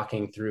you're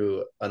walking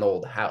through an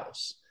old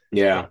house.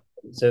 Yeah.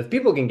 So if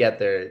people can get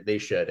there, they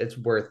should. It's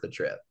worth the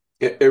trip.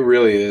 It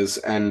really is.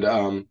 And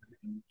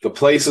the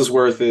place is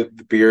worth it.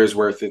 The beer is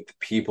worth it. The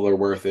people are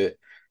worth it.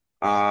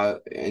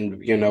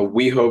 And, you know,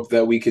 we hope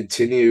that we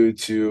continue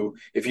to,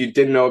 if you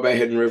didn't know about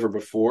Hidden River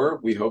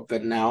before, we hope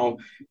that now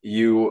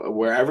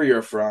wherever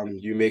you're from,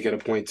 you make it a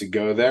point to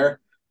go there.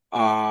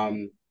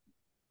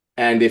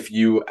 And if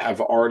you have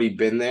already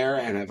been there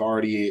and have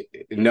already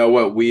know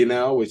what we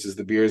know, which is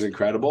the beer is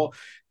incredible,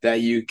 that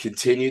you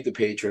continue to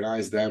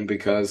patronize them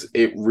because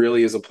it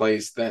really is a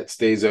place that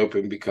stays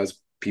open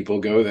because people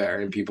go there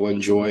and people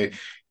enjoy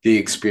the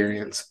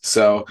experience.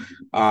 So,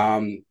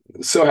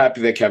 so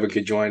happy that Kevin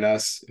could join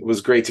us. It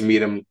was great to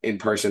meet him in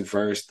person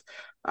first.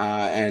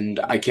 And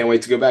I can't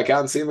wait to go back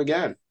out and see him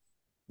again.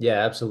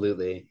 Yeah,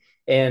 absolutely.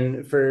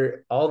 And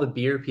for all the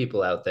beer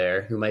people out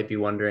there who might be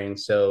wondering,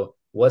 so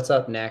what's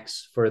up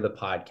next for the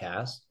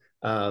podcast?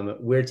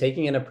 We're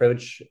taking an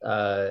approach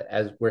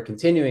as we're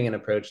continuing an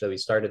approach that we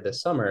started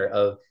this summer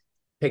of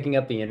picking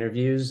up the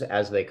interviews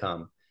as they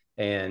come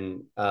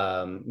and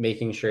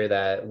making sure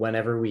that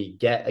whenever we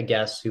get a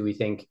guest who we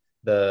think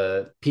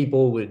the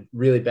people would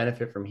really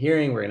benefit from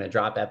hearing, we're going to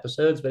drop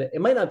episodes, but it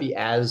might not be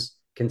as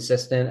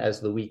consistent as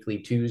the weekly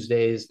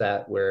Tuesdays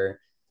that were,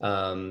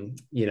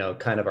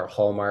 kind of our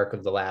hallmark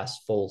of the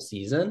last full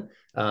season.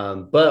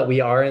 But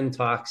we are in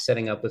talks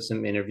setting up with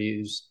some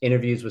interviews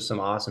with some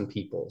awesome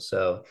people.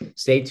 So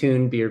stay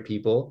tuned, beer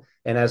people.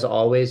 And as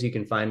always, you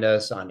can find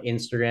us on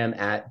Instagram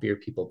at Beer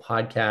People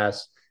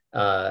Podcast.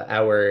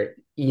 Our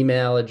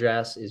email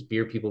address is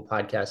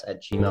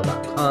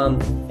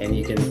beerpeoplepodcast@gmail.com. And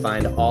you can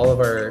find all of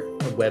our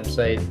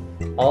website,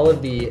 all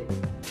of the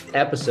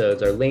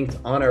episodes are linked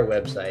on our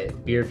website,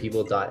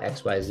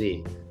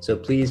 beerpeople.xyz. So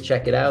please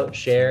check it out,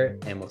 share,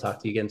 and we'll talk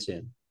to you again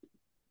soon.